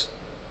is.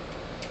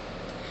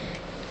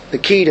 The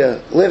key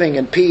to living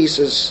in peace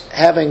is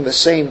having the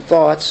same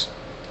thoughts,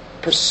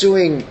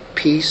 pursuing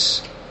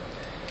peace.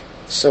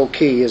 So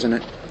key, isn't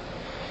it?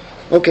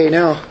 Okay,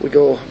 now we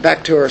go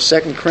back to our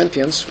 2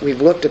 Corinthians.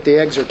 We've looked at the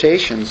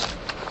exhortations.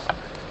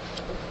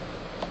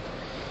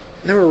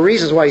 And there were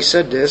reasons why he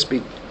said this.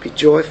 Be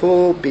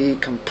joyful, be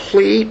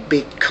complete,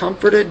 be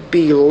comforted,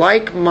 be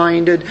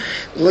like-minded,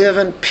 live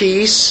in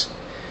peace.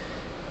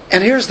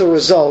 And here's the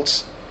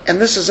results. And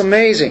this is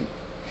amazing.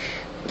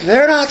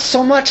 They're not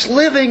so much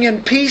living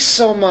in peace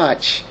so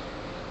much.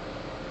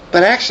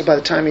 But actually, by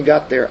the time he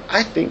got there,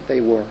 I think they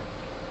were.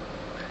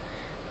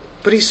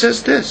 But he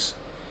says this.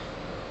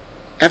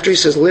 After he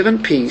says, live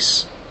in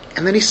peace,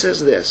 and then he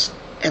says this,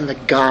 and the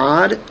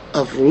God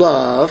of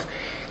love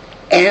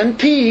and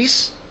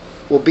peace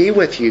will be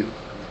with you.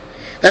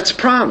 That's a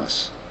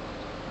promise.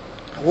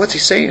 What's he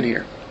saying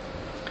here?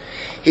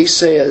 He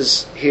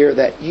says here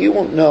that you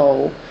will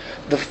know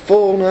the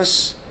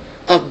fullness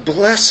of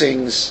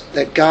blessings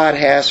that God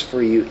has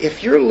for you.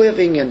 If you're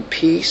living in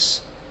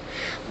peace,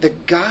 the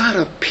God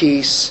of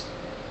peace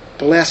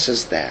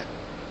blesses that.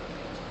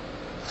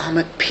 I'm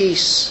at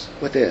peace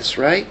with this,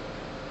 right?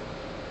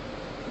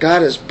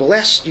 God has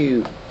blessed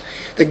you.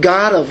 The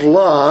God of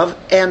love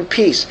and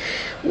peace.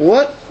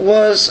 What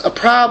was a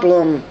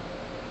problem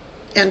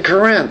in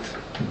Corinth?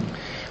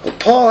 Well,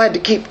 Paul had to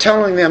keep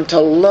telling them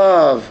to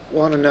love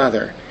one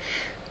another,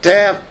 to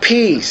have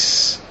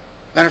peace.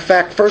 Matter of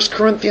fact, 1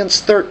 Corinthians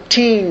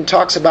 13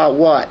 talks about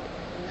what?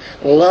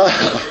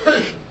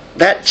 Love.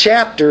 That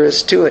chapter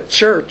is to a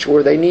church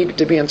where they needed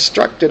to be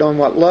instructed on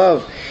what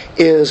love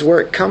is, where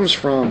it comes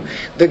from.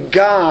 The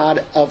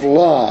God of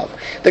love.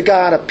 The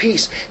God of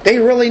peace. They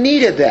really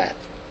needed that.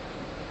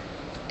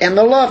 And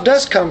the love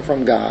does come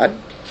from God.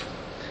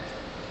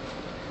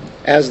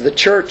 As the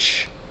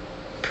church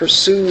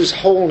pursues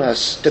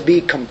wholeness to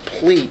be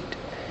complete,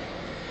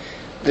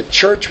 the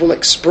church will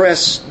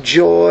express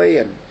joy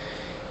and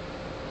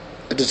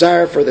a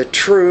desire for the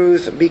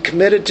truth and be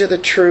committed to the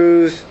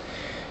truth.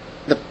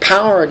 The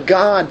power of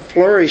God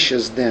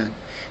flourishes then.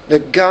 The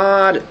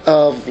God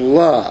of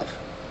love.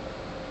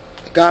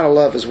 The God of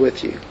love is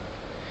with you.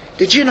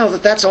 Did you know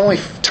that that's the only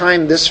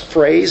time this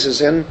phrase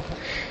is in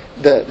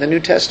the New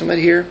Testament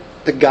here?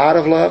 The God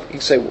of love? You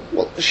can say,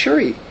 well, sure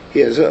he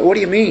is. What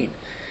do you mean?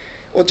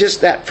 Well,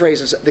 just that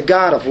phrase is the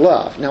God of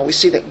love. Now we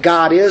see that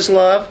God is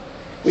love.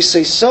 We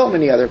see so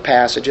many other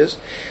passages.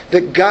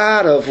 The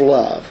God of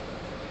love.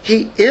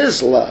 He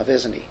is love,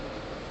 isn't he?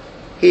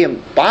 He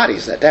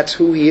embodies that. That's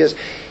who he is.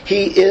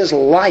 He is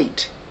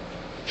light.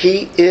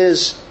 He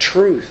is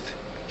truth.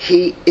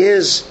 He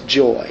is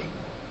joy.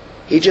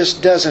 He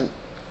just doesn't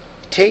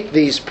take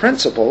these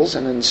principles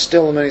and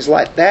instill them in his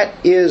life. That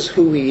is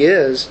who he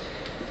is.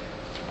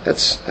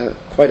 That's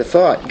quite a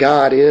thought.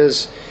 God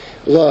is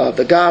love,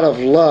 the God of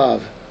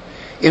love.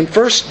 In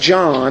 1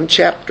 John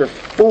chapter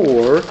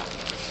 4,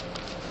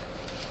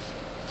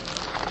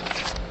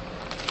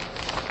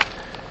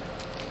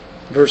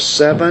 verse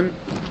 7,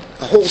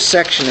 a whole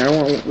section there. I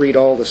won't read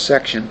all the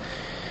section.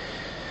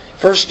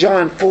 1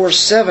 John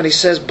 4:7, he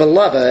says,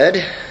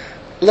 "Beloved,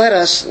 let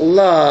us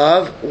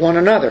love one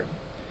another.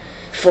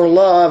 For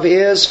love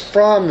is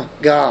from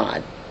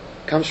God."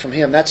 Comes from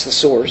Him. That's the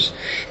source.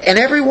 "And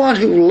everyone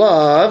who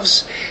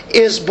loves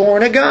is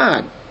born of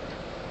God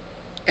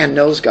and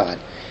knows God."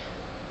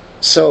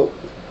 So,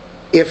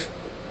 if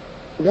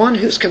one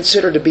who's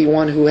considered to be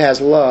one who has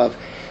love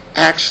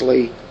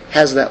actually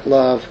has that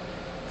love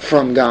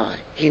from God,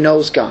 he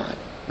knows God,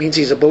 means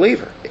he's a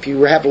believer. If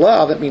you have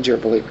love, it means you're a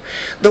believer.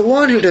 The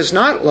one who does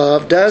not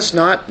love does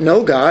not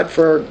know God,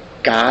 for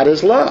God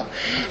is love.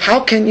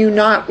 How can you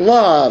not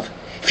love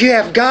if you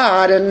have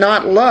God and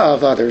not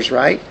love others,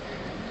 right?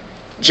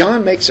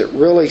 John makes it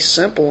really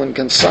simple and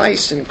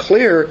concise and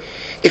clear.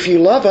 If you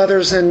love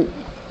others, then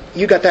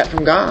you got that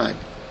from God.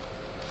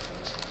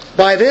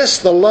 By this,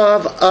 the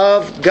love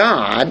of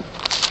God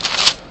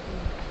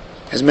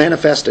has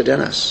manifested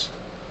in us,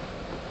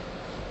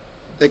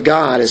 that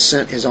God has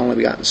sent His only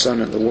begotten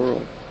Son into the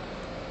world.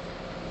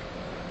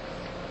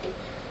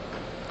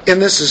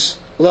 And this is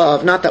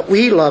love, not that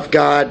we love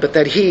God, but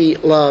that He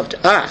loved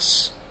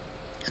us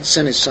and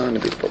sent His Son to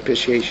be the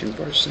propitiation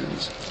for our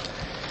sins.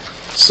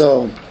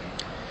 So,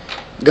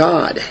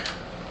 God,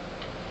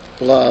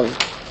 love,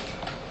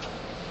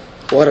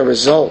 what a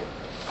result.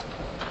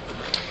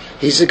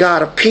 He's the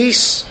God of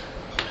peace.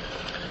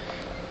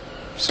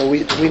 So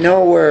we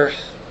know where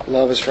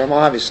love is from,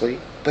 obviously,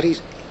 but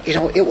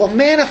it will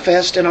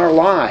manifest in our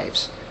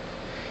lives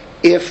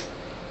if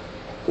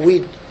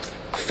we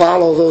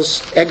follow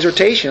those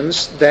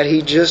exhortations that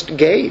He just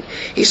gave.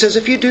 He says,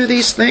 if you do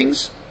these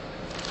things,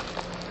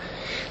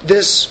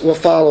 this will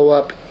follow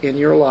up in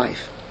your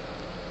life.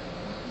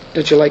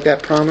 Don't you like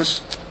that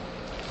promise?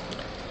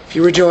 If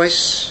you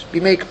rejoice, be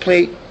made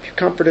complete, if you're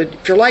comforted,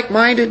 if you're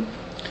like-minded,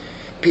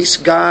 peace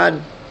of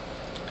God.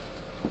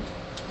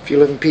 If you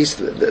live in peace,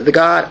 the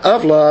God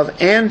of love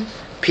and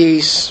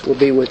peace will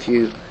be with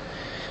you.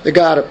 The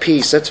God of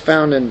peace, that's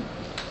found in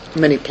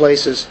many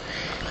places.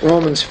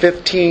 Romans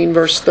 15,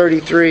 verse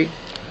 33.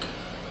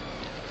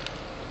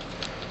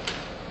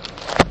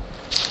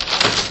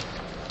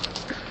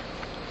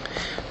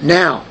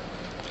 Now,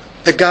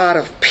 the God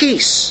of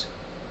peace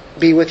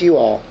be with you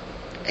all.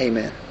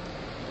 Amen.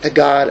 The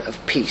God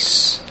of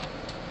peace.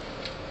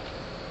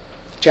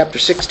 Chapter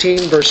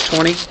 16, verse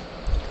 20,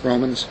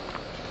 Romans.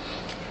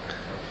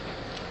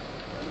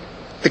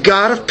 The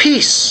God of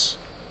peace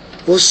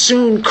will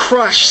soon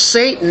crush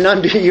Satan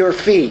under your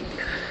feet.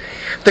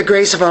 The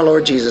grace of our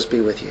Lord Jesus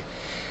be with you.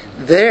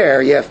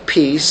 There you have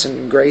peace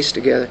and grace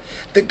together.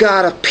 The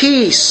God of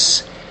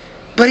peace.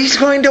 But He's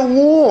going to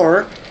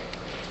war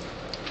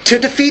to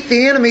defeat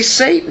the enemy,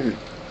 Satan.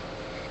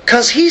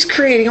 Because he's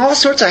creating all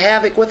sorts of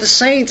havoc with the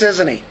saints,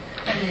 isn't he?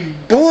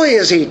 Boy,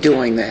 is he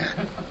doing that.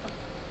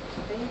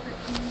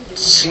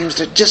 Seems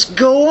to just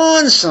go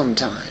on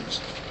sometimes.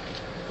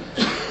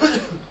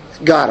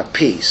 God of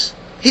peace.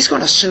 He's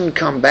going to soon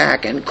come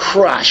back and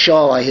crush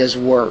all of his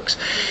works.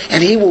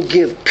 And He will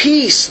give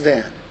peace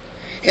then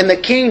in the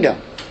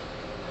kingdom.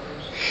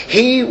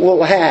 He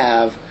will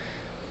have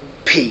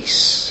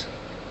peace.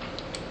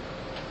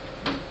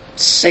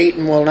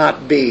 Satan will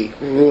not be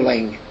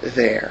ruling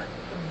there.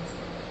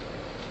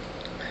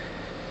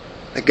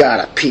 The God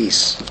of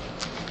peace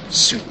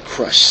soon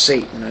crush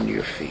Satan under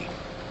your feet.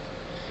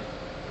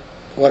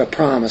 What a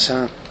promise,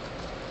 huh?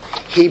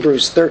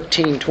 Hebrews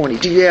 13:20.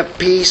 Do you have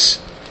peace?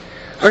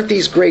 Aren't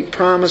these great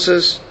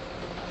promises?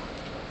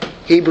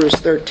 Hebrews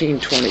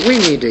 13:20. We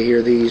need to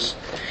hear these.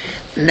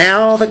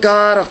 Now the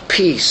God of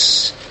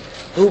peace,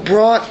 who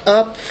brought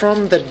up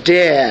from the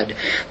dead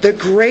the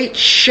great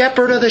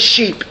shepherd of the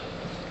sheep,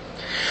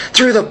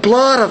 through the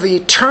blood of the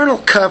eternal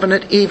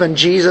covenant, even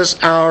Jesus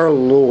our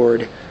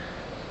Lord.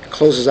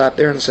 Closes out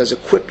there and says,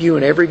 equip you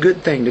in every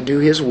good thing to do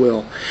His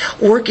will,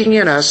 working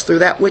in us through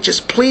that which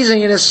is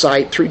pleasing in His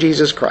sight through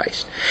Jesus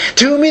Christ.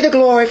 To whom be the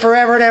glory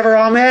forever and ever.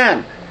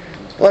 Amen.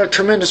 What a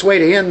tremendous way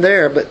to end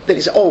there. But then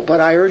he says, but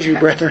I urge you,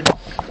 brethren.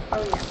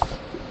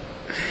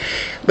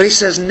 But he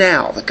says,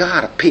 now, the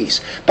God of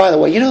peace. By the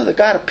way, you know who the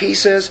God of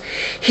peace is?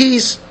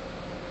 He's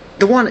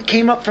the one that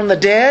came up from the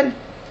dead,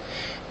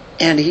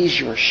 and He's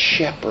your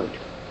shepherd.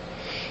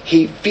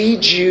 He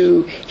feeds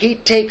you. He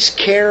takes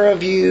care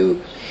of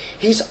you.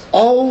 He's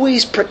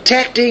always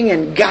protecting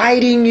and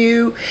guiding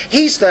you.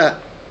 He's the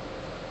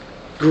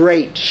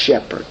great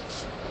shepherd.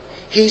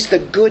 He's the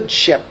good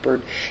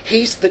shepherd.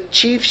 He's the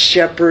chief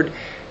shepherd.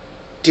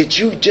 Did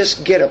you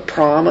just get a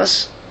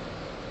promise?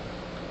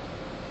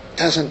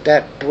 Doesn't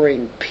that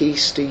bring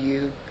peace to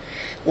you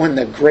when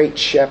the great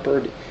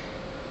shepherd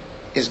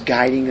is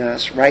guiding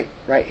us right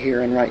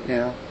here and right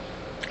now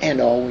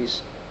and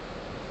always?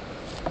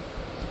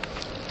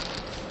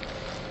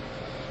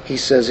 he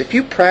says, if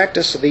you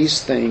practice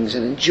these things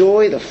and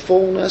enjoy the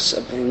fullness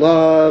of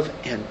love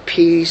and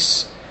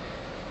peace,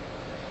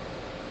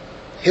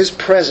 His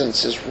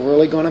presence is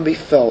really going to be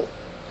felt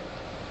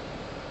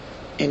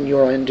in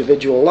your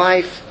individual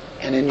life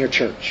and in your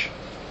church.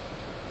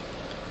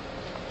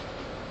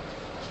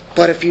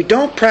 But if you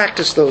don't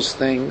practice those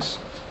things,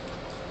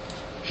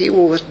 He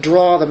will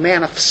withdraw the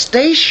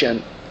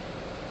manifestation,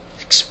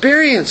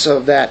 experience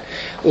of that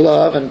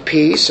love and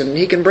peace, and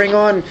He can bring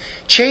on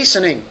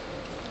chastening.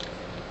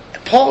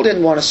 Paul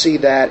didn't want to see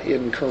that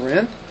in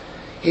Corinth.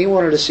 He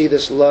wanted to see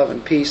this love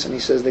and peace, and he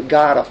says the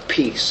God of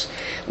peace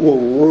will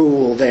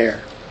rule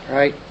there.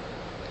 Right?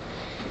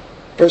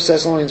 1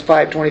 Thessalonians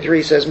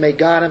 5:23 says, may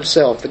God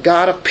Himself, the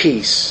God of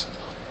peace,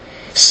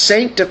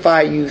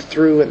 sanctify you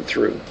through and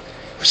through.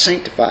 We're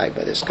sanctified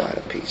by this God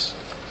of peace.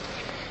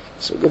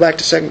 So we'll go back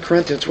to 2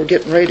 Corinthians. We're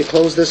getting ready to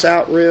close this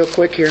out real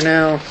quick here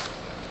now.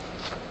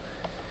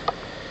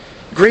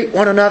 Greet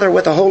one another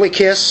with a holy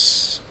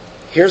kiss.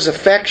 Here's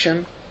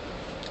affection.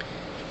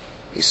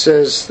 He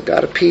says, the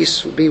God of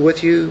peace will be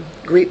with you.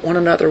 Greet one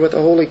another with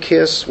a holy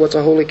kiss. What's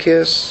a holy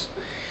kiss?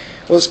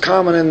 Well, it's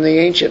common in the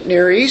ancient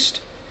Near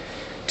East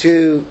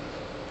to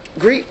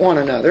greet one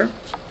another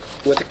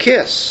with a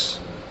kiss.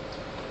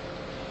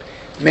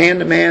 Man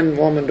to man,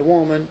 woman to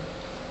woman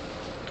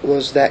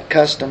was that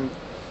custom.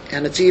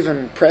 And it's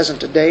even present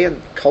today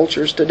in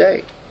cultures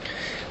today.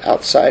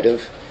 Outside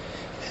of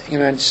the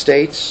United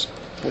States,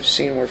 we've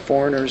seen where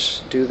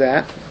foreigners do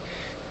that.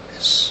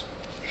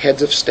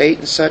 Heads of state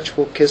and such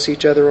will kiss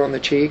each other on the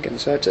cheek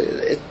and such.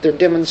 They're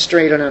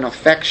demonstrating an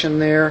affection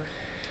there.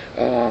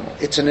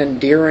 It's an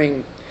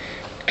endearing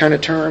kind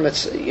of term.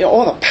 It's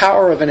the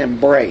power of an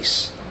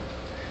embrace.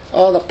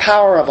 Oh, the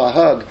power of a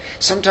hug.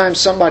 Sometimes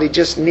somebody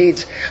just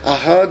needs a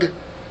hug.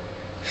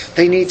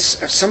 They need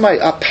somebody,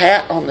 a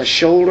pat on the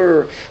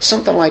shoulder or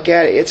something like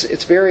that.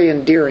 It's very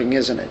endearing,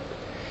 isn't it?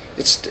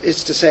 It's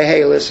to say,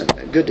 hey, listen,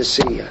 good to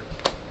see you.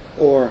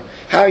 Or,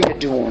 how you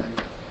doing?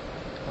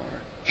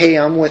 Or, hey,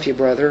 I'm with you,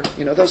 brother.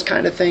 Those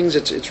kind of things.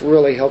 It's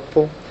really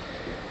helpful.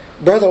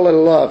 Brotherly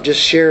love just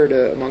shared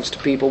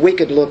amongst people. We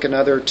could look in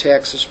other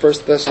texts. 1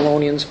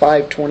 Thessalonians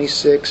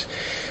 5:26,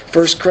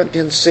 1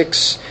 Corinthians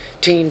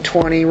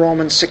 16:20,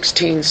 Romans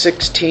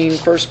 16:16,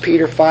 1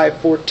 Peter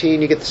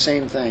 5:14. You get the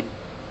same thing.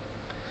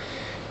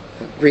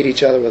 Greet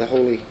each other with a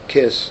holy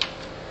kiss.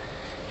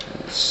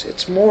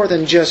 It's more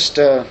than just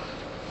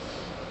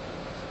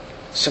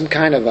some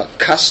kind of a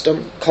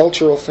custom,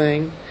 cultural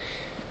thing.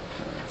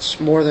 It's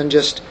more than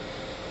just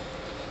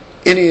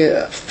any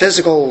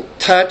physical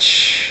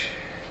touch.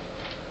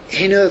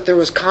 He knew that there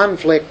was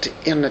conflict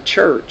in the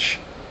church.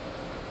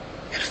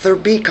 If there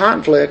be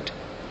conflict,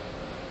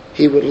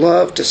 he would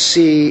love to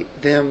see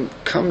them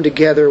come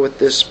together with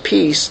this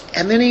peace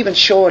and then even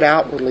show it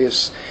outwardly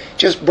as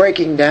just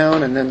breaking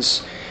down and then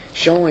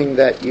showing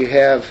that you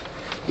have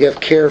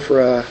care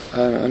for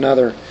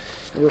another.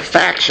 There were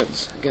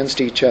factions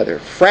against each other,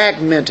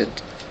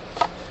 fragmented.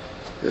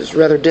 It was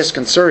rather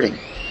disconcerting.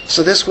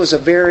 So this was a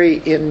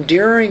very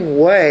endearing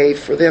way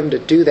for them to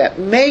do that.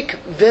 Make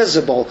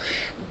visible,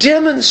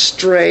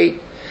 demonstrate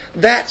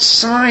that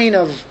sign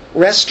of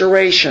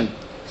restoration.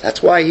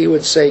 That's why he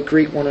would say,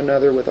 greet one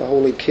another with a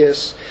holy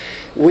kiss.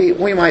 We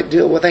might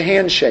do it with a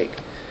handshake.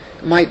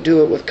 Might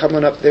do it with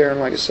coming up there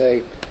and, like I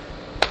say,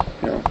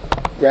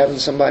 grabbing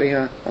somebody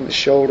on the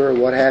shoulder or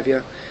what have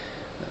you.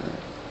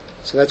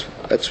 So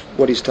that's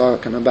what he's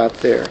talking about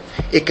there.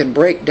 It can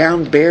break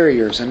down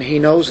barriers, and he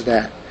knows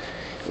that.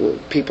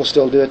 People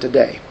still do it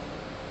today.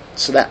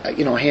 So that,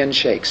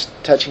 handshakes,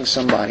 touching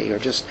somebody, or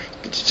just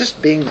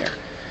being there.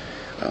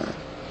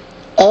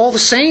 All the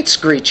saints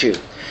greet you.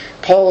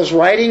 Paul is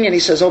writing, and he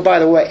says, oh, by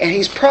the way, and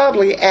he's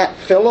probably at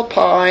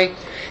Philippi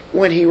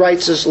when he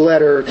writes this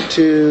letter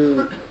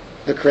to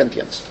the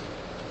Corinthians.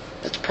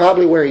 That's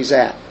probably where he's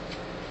at.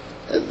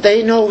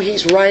 They know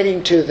he's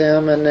writing to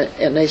them,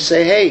 and they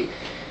say, hey,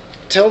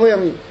 tell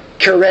them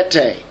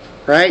karete,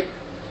 right?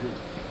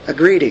 A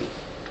greeting.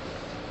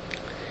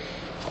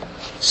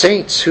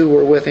 Saints who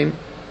were with him,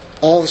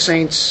 all the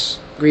saints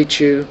greet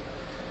you.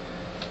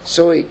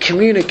 So he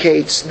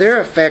communicates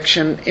their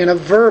affection in a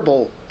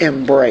verbal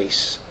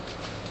embrace.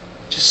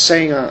 Just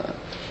saying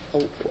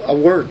a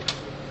word.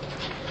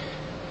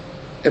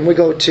 And we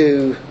go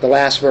to the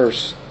last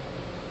verse.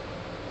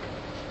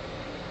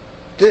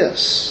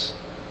 This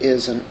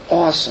is an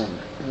awesome,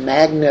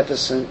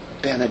 magnificent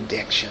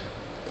benediction.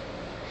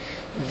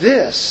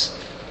 This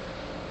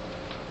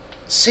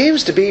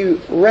seems to be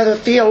rather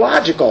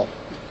theological.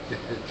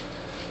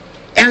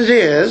 And it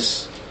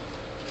is,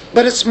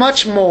 but it's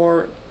much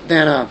more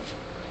than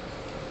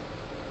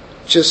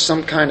just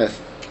some kind of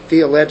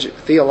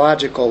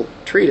theological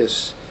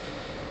treatise.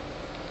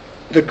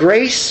 The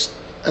grace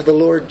of the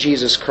Lord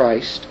Jesus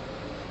Christ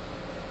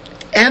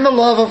and the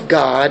love of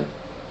God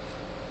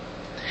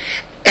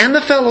and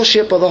the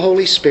fellowship of the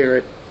Holy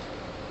Spirit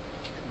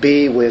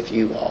be with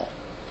you all.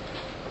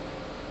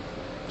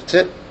 That's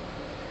it.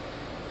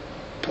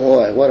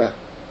 Boy, what a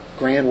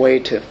grand way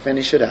to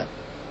finish it up.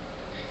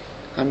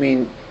 I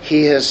mean,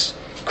 he has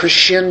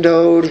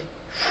crescendoed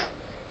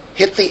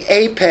hit the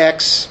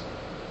apex,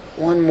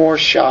 one more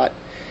shot,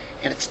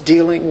 and it's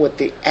dealing with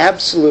the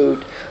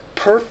absolute,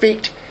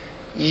 perfect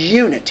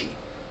unity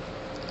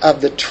of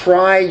the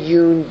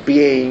triune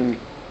being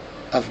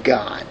of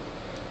God.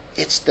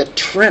 It's the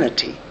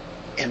Trinity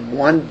in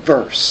one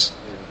verse.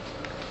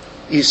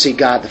 You see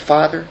God the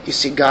Father, you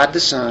see God the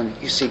Son,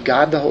 you see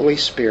God the Holy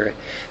Spirit.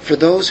 For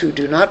those who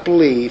do not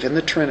believe in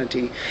the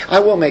Trinity, I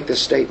will make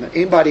this statement.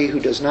 Anybody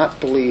who does not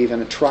believe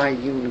in a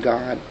triune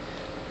God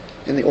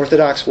in the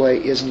Orthodox way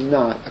is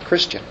not a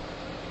Christian.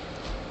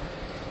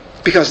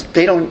 Because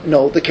they don't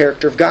know the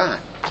character of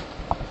God.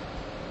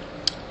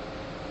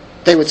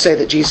 They would say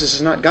that Jesus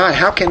is not God.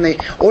 How can they?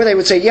 Or they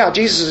would say, yeah,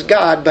 Jesus is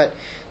God, but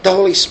the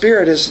Holy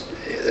Spirit is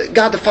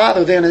God the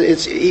Father. Then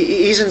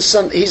he's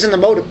in the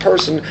motive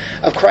person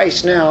of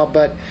Christ now,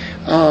 but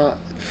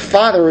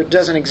Father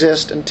doesn't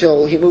exist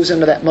until he moves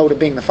into that mode of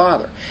being the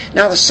Father.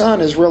 Now the Son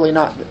is really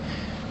not.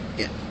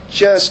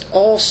 Just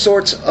all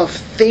sorts of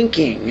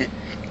thinking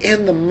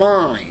in the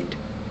mind.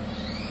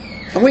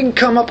 And we can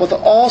come up with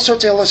all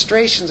sorts of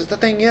illustrations. The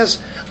thing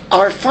is,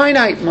 our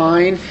finite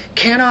mind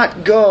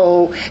cannot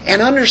go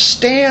and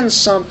understand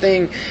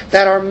something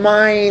that our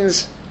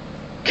minds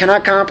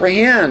cannot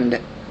comprehend,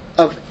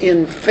 of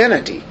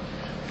infinity,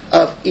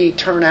 of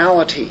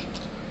eternality.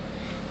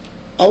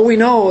 All we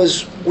know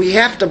is we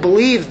have to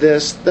believe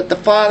this, that the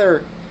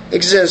Father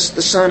exists,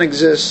 the Son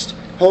exists,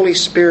 Holy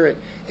Spirit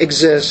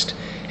exists.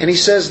 And he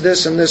says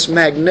this in this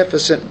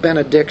magnificent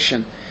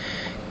benediction.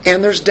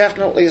 And there's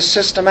definitely a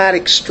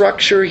systematic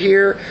structure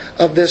here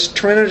of this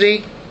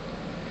Trinity.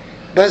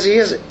 But he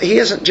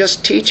isn't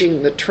just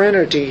teaching the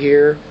Trinity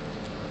here.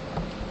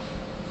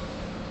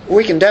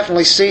 We can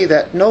definitely see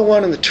that no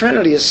one in the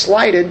Trinity is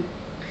slighted,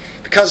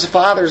 because the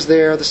Father's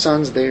there, the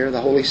Son's there,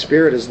 the Holy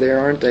Spirit is there,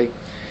 aren't they?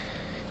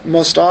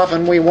 Most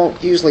often we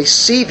won't usually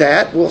see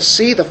that. We'll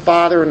see the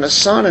Father and the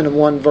Son in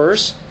one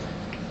verse.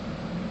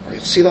 Or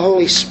you'll see the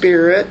Holy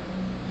Spirit.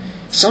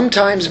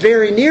 Sometimes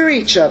very near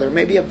each other,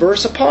 maybe a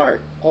verse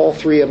apart. All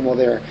three of them were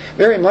there.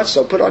 Very much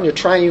so. Put on your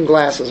triune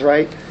glasses,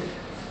 right?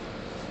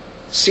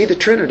 See the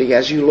Trinity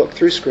as you look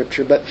through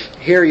Scripture. But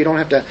here you don't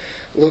have to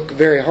look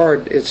very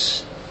hard.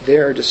 It's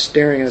there just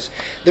staring at us.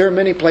 There are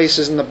many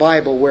places in the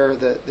Bible where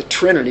the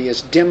Trinity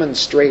is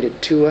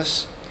demonstrated to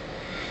us.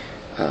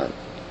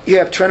 You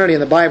have Trinity in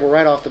the Bible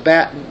right off the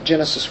bat in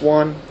Genesis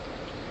 1.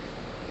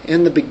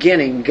 In the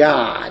beginning,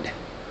 God.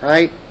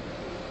 Right?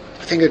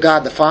 Think of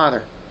God the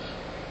Father.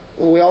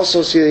 Well, we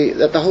also see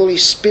that the Holy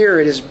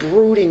Spirit is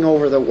brooding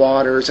over the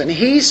waters, and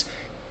He's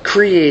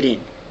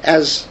creating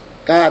as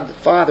God the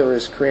Father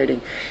is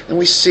creating. And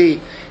we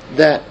see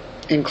that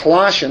in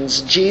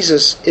Colossians,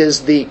 Jesus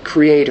is the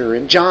Creator.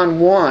 In John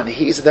 1,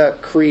 He's the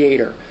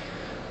Creator.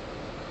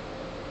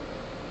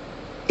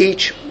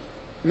 Each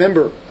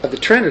member of the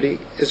Trinity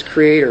is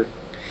Creator.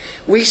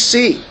 We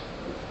see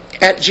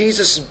at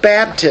Jesus'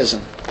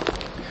 baptism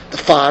the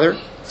Father,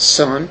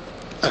 Son,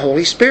 the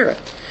Holy Spirit.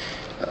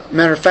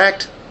 Matter of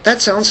fact, that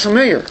sounds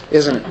familiar,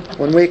 isn't it?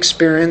 When we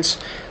experience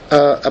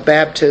a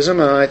baptism,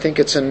 I think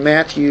it's in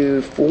Matthew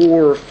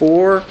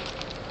 4:4.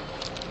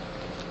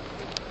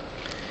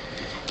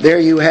 There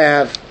you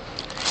have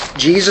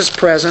Jesus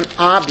present,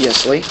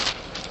 obviously.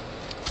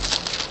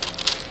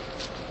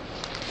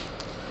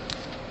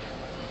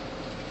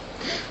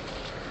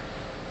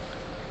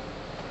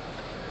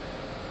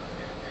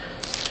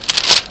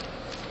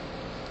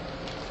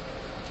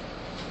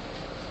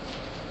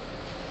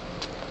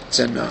 It's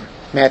in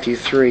Matthew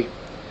 3.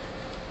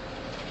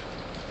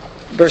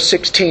 Verse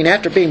 16,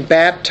 after being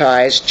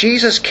baptized,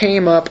 Jesus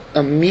came up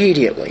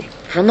immediately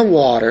from the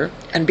water,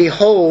 and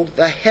behold,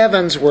 the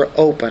heavens were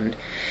opened,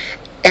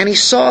 and he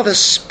saw the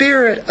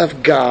Spirit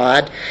of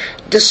God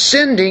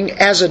descending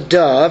as a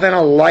dove, and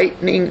a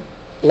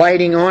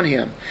lighting on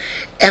him.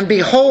 And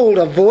behold,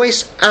 a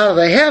voice out of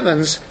the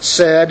heavens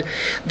said,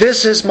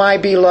 "This is my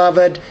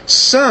beloved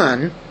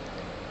Son,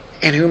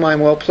 in whom I am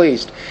well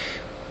pleased."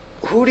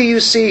 Who do you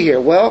see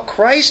here? Well,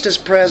 Christ is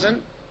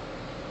present.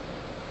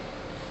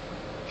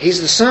 He's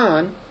the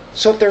Son.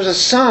 So if there's a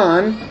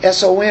Son,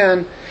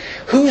 S-O-N,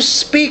 who's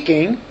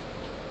speaking?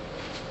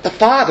 The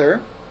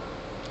Father.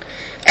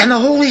 And the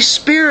Holy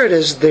Spirit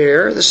is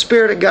there. The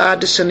Spirit of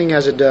God descending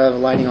as a dove,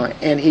 lighting on,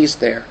 and He's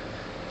there.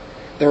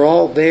 They're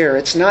all there.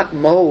 It's not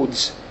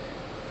modes.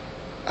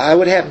 I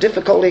would have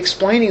difficulty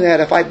explaining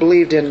that if I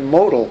believed in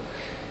modal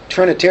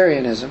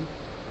Trinitarianism.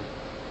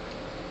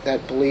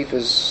 That belief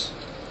is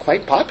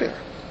quite popular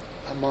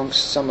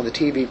amongst some of the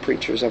TV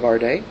preachers of our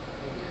day.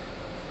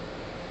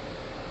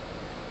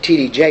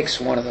 T.D.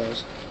 Jakes, one of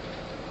those.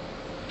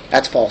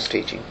 That's false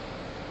teaching.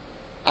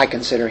 I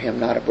consider him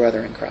not a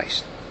brother in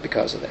Christ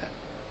because of that.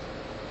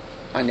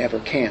 I never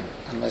can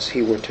unless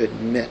he were to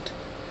admit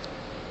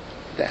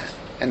that.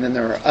 And then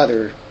there are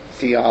other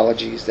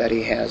theologies that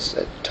he has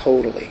that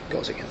totally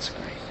goes against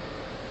Christ.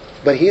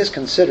 But he is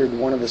considered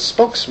one of the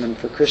spokesmen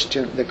for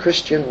the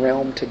Christian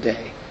realm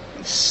today.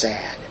 It's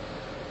sad.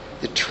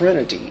 The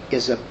Trinity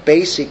is a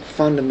basic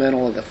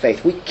fundamental of the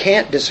faith. We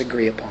can't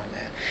disagree upon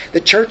that.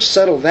 The church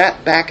settled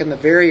that back in the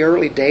very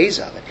early days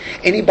of it.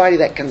 Anybody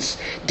that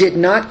did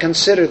not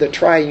consider the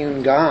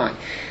triune God,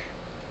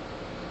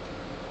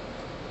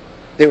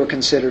 they were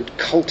considered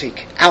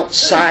cultic,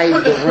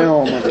 outside the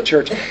realm of the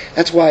church.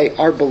 That's why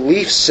our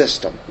belief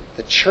system,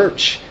 the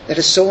church that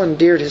is so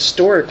endeared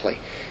historically,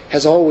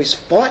 has always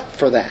fought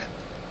for that.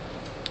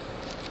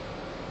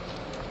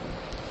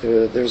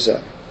 There's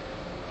a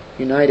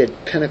United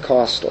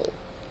Pentecostal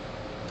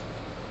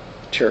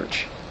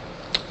church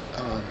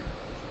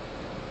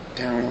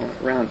down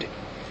around,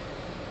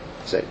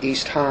 is that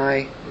East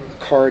High,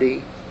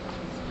 McCarty,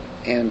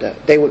 and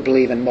they would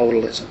believe in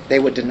modalism. They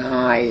would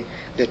deny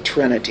the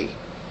Trinity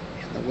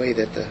in the way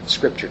that the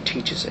Scripture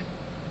teaches it.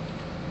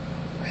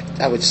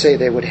 I would say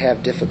they would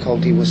have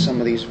difficulty with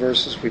some of these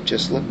verses we've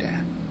just looked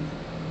at.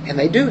 And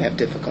they do have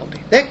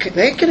difficulty. They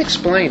can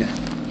explain it.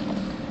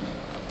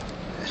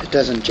 But it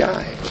doesn't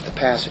jive with the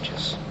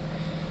passages.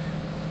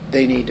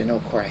 They need to know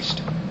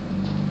Christ.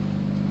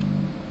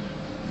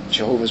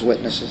 Jehovah's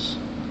Witnesses,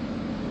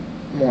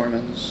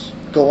 Mormons,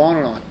 go on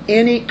and on.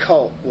 Any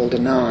cult will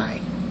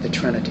deny the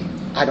Trinity.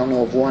 I don't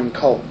know of one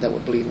cult that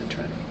would believe in the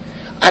Trinity.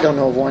 I don't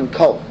know of one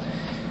cult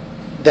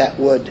that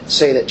would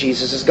say that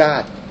Jesus is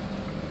God.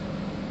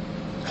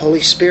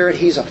 Holy Spirit,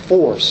 He's a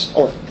force.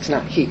 Or it's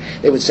not He.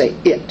 They would say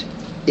it.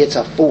 It's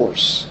a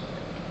force.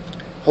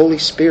 Holy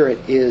Spirit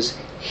is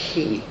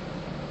He.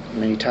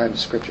 Many times the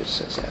Scripture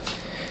says that.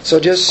 So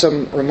just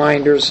some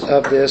reminders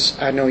of this.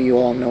 I know you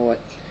all know it.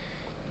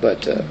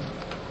 But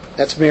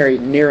that's very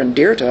near and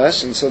dear to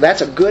us. And so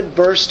that's a good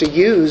verse to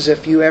use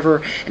if you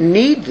ever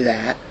need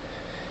that.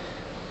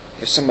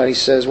 If somebody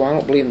says, well, I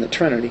don't believe in the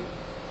Trinity,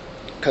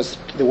 because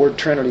the word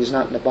Trinity is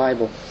not in the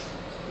Bible.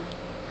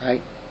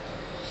 Right?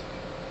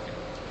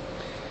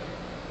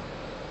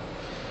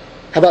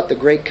 How about the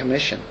Great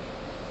Commission?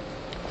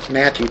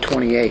 Matthew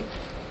 28.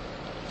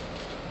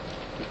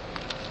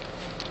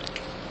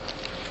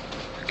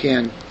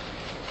 Again,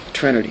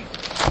 Trinity.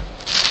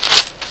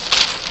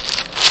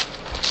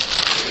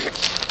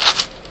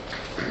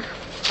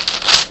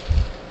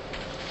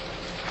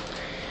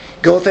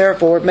 Go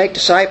therefore, make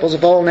disciples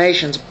of all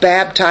nations,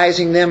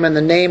 baptizing them in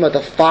the name of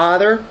the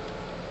Father,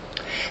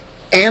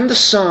 and the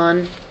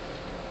Son,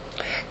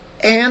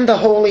 and the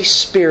Holy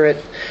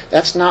Spirit.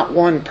 That's not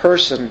one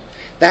person.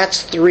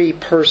 That's three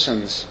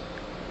persons.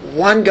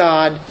 One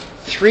God,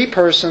 three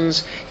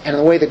persons, and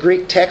the way the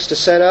Greek text is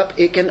set up,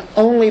 it can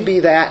only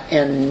be that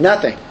and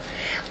nothing.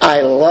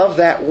 I love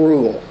that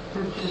rule.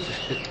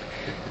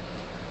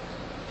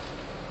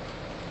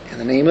 In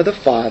the name of the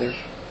Father,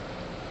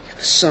 and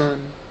the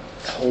Son,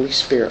 the Holy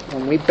Spirit.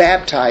 When we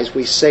baptize,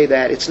 we say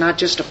that. It's not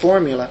just a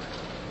formula.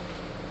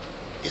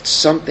 It's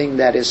something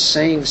that is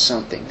saying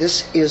something.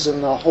 This is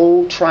in the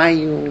whole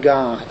triune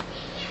God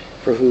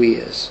for who He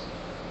is.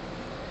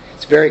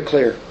 It's very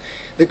clear.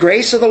 The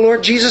grace of the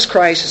Lord Jesus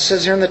Christ, it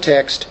says here in the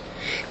text,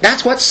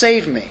 that's what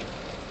saved me.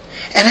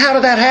 And how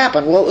did that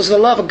happen? Well, it was the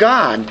love of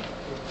God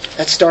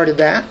that started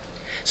that.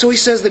 So he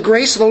says the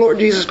grace of the Lord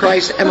Jesus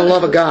Christ and the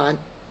love of God.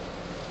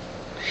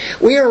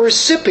 We are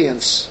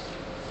recipients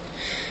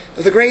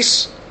of the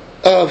grace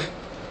of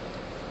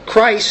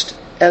Christ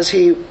as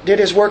He did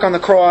His work on the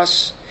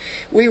cross.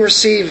 We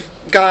receive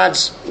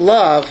God's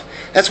love.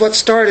 That's what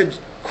started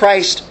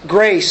Christ's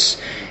grace.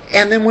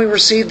 And then we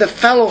receive the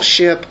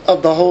fellowship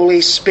of the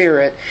Holy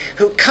Spirit,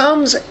 who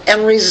comes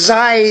and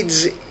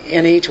resides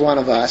in each one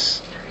of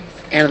us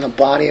and in the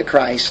body of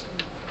Christ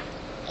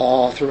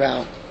all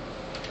throughout.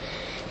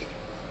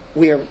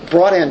 We are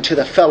brought into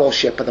the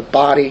fellowship of the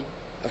body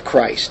of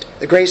Christ.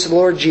 The grace of the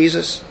Lord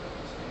Jesus.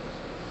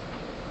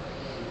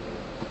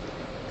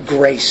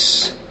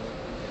 Grace.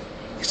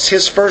 It's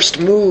His first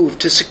move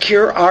to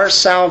secure our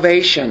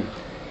salvation.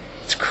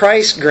 It's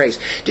Christ's grace.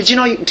 Did you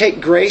know you can take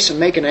grace and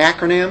make an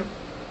acronym?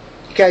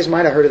 You guys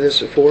might have heard of this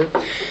before.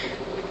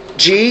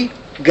 G,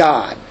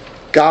 God.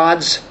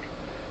 God's,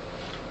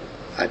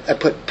 I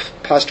put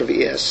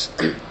apostrophe S.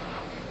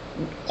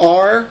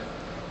 R,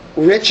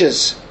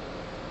 riches.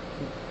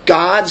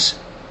 God's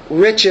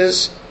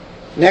riches.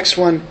 Next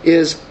one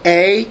is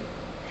A,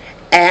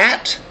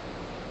 at.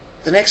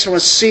 The next one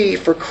was C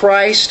for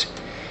Christ.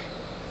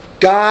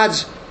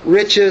 God's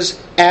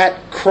riches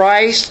at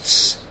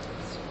Christ's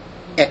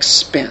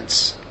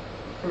expense.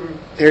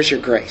 There's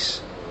your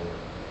grace.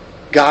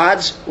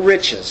 God's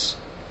riches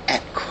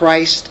at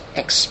Christ's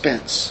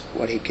expense,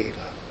 what He gave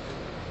up.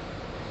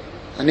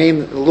 The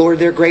name of the Lord,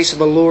 their grace of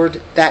the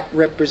Lord, that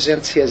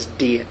represents His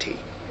deity,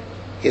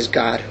 His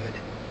godhood.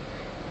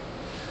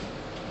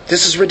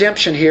 This is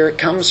redemption here. It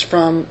comes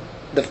from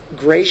the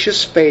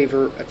gracious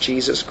favor of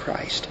Jesus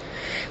Christ.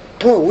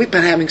 Boy, we've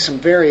been having some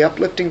very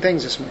uplifting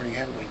things this morning,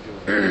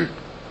 haven't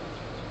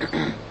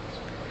we?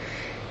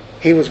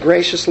 He was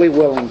graciously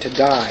willing to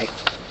die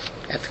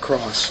at the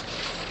cross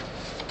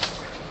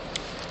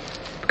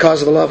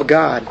because of the love of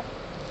God.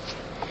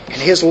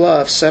 And His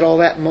love set all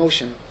that in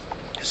motion.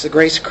 It's the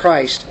grace of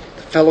Christ,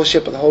 the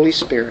fellowship of the Holy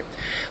Spirit.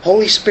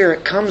 Holy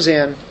Spirit comes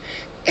in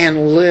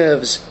and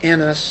lives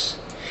in us.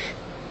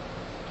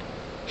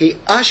 He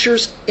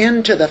ushers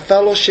into the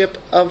fellowship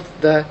of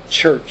the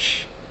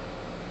church.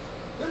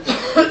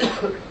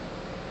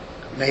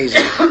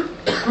 Amazing.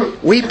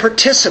 We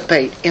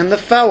participate in the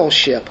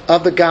fellowship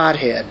of the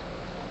Godhead.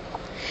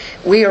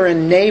 We are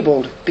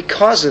enabled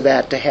because of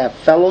that to have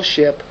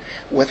fellowship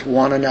with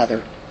one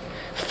another.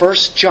 1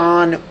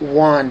 John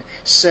 1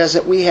 says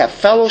that we have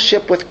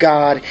fellowship with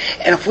God,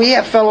 and if we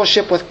have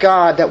fellowship with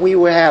God, that we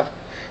will have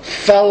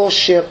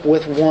fellowship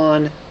with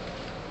one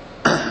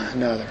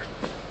another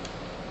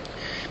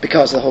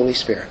because of the Holy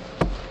Spirit.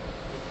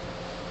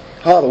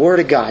 Oh, the Word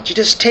of God. You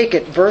just take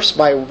it verse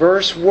by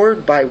verse,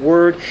 word by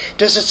word.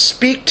 Does it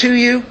speak to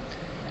you?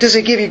 Does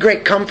it give you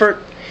great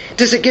comfort?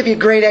 Does it give you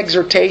great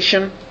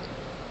exhortation?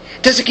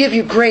 Does it give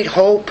you great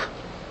hope?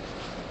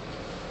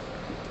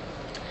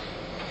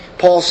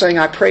 Paul's saying,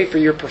 I pray for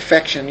your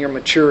perfection, your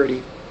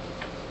maturity,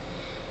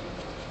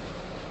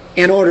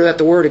 in order that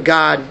the Word of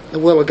God, the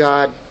will of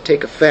God,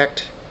 take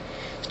effect.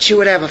 That you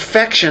would have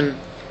affection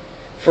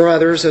for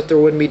others, that there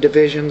wouldn't be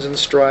divisions and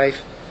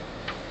strife.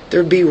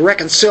 There would be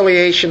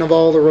reconciliation of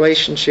all the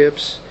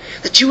relationships.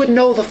 That you would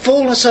know the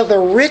fullness of the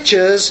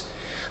riches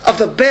of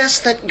the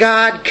best that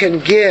God can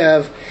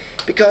give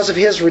because of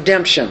His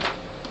redemption.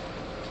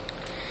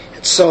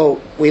 And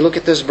so we look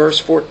at this verse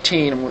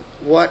 14, and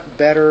what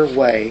better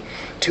way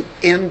to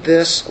end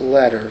this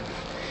letter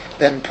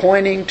than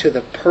pointing to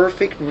the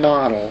perfect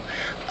model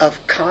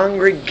of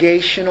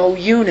congregational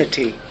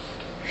unity.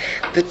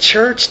 The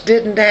church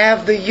didn't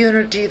have the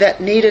unity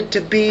that needed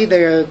to be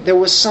there. There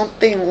was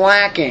something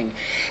lacking.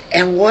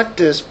 And what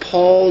does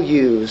Paul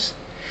use?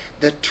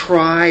 The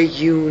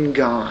triune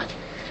God.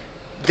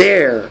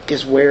 There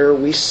is where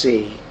we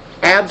see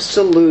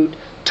absolute,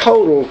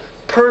 total,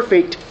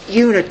 perfect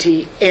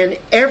unity in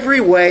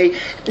every way.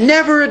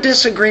 Never a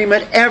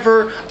disagreement,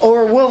 ever,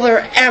 or will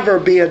there ever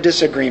be a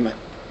disagreement?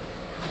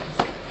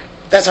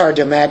 That's hard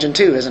to imagine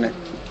too, isn't it?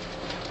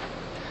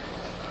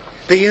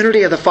 The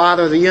unity of the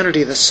Father, the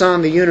unity of the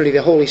Son, the unity of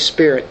the Holy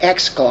Spirit.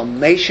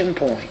 Exclamation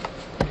point.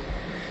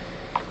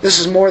 This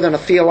is more than a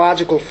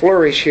theological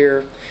flourish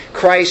here.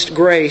 Christ's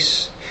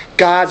grace,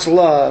 God's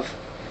love,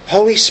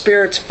 Holy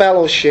Spirit's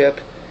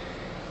fellowship,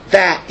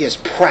 that is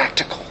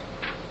practical.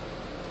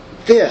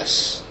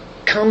 This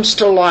comes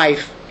to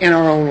life in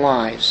our own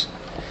lives.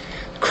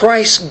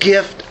 Christ's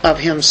gift of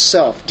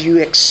Himself. Do you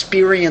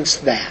experience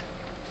that?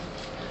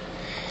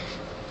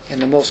 In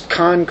the most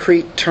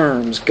concrete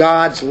terms,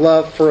 God's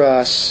love for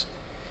us,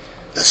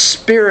 the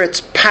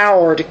Spirit's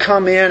power to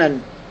come in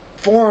and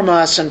form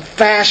us and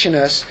fashion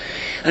us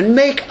and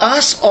make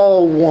us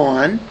all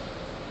one.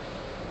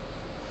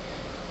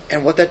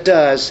 And what that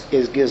does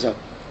is gives a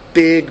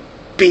big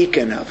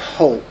beacon of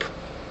hope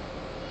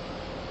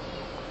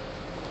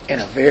in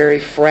a very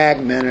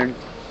fragmented,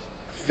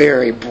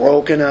 very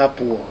broken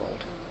up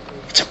world.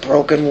 It's a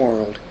broken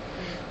world.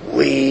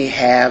 We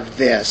have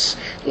this.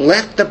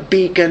 Let the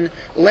beacon,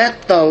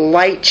 let the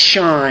light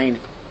shine.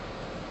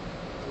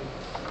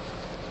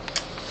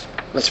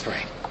 Let's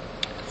pray.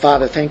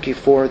 Father, thank you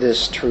for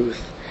this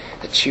truth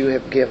that you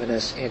have given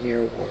us in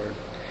your word.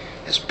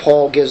 As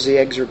Paul gives the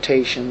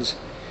exhortations,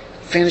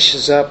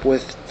 finishes up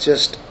with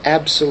just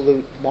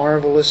absolute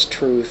marvelous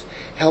truth.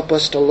 Help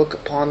us to look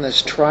upon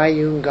this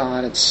triune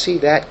God and see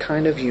that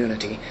kind of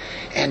unity.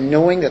 And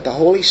knowing that the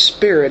Holy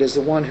Spirit is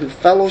the one who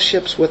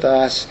fellowships with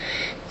us,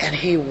 and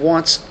He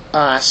wants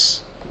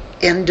us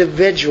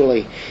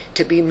individually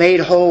to be made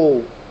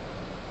whole.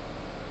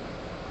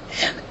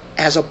 And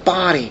as a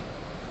body,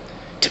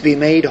 to be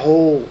made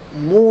whole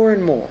more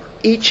and more,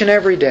 each and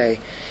every day,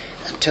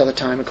 until the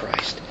time of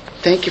Christ.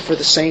 Thank you for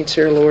the saints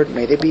here, Lord.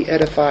 May they be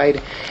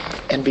edified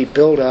and be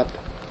built up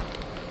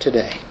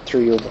today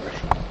through your word.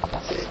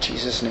 In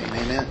Jesus' name,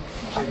 amen.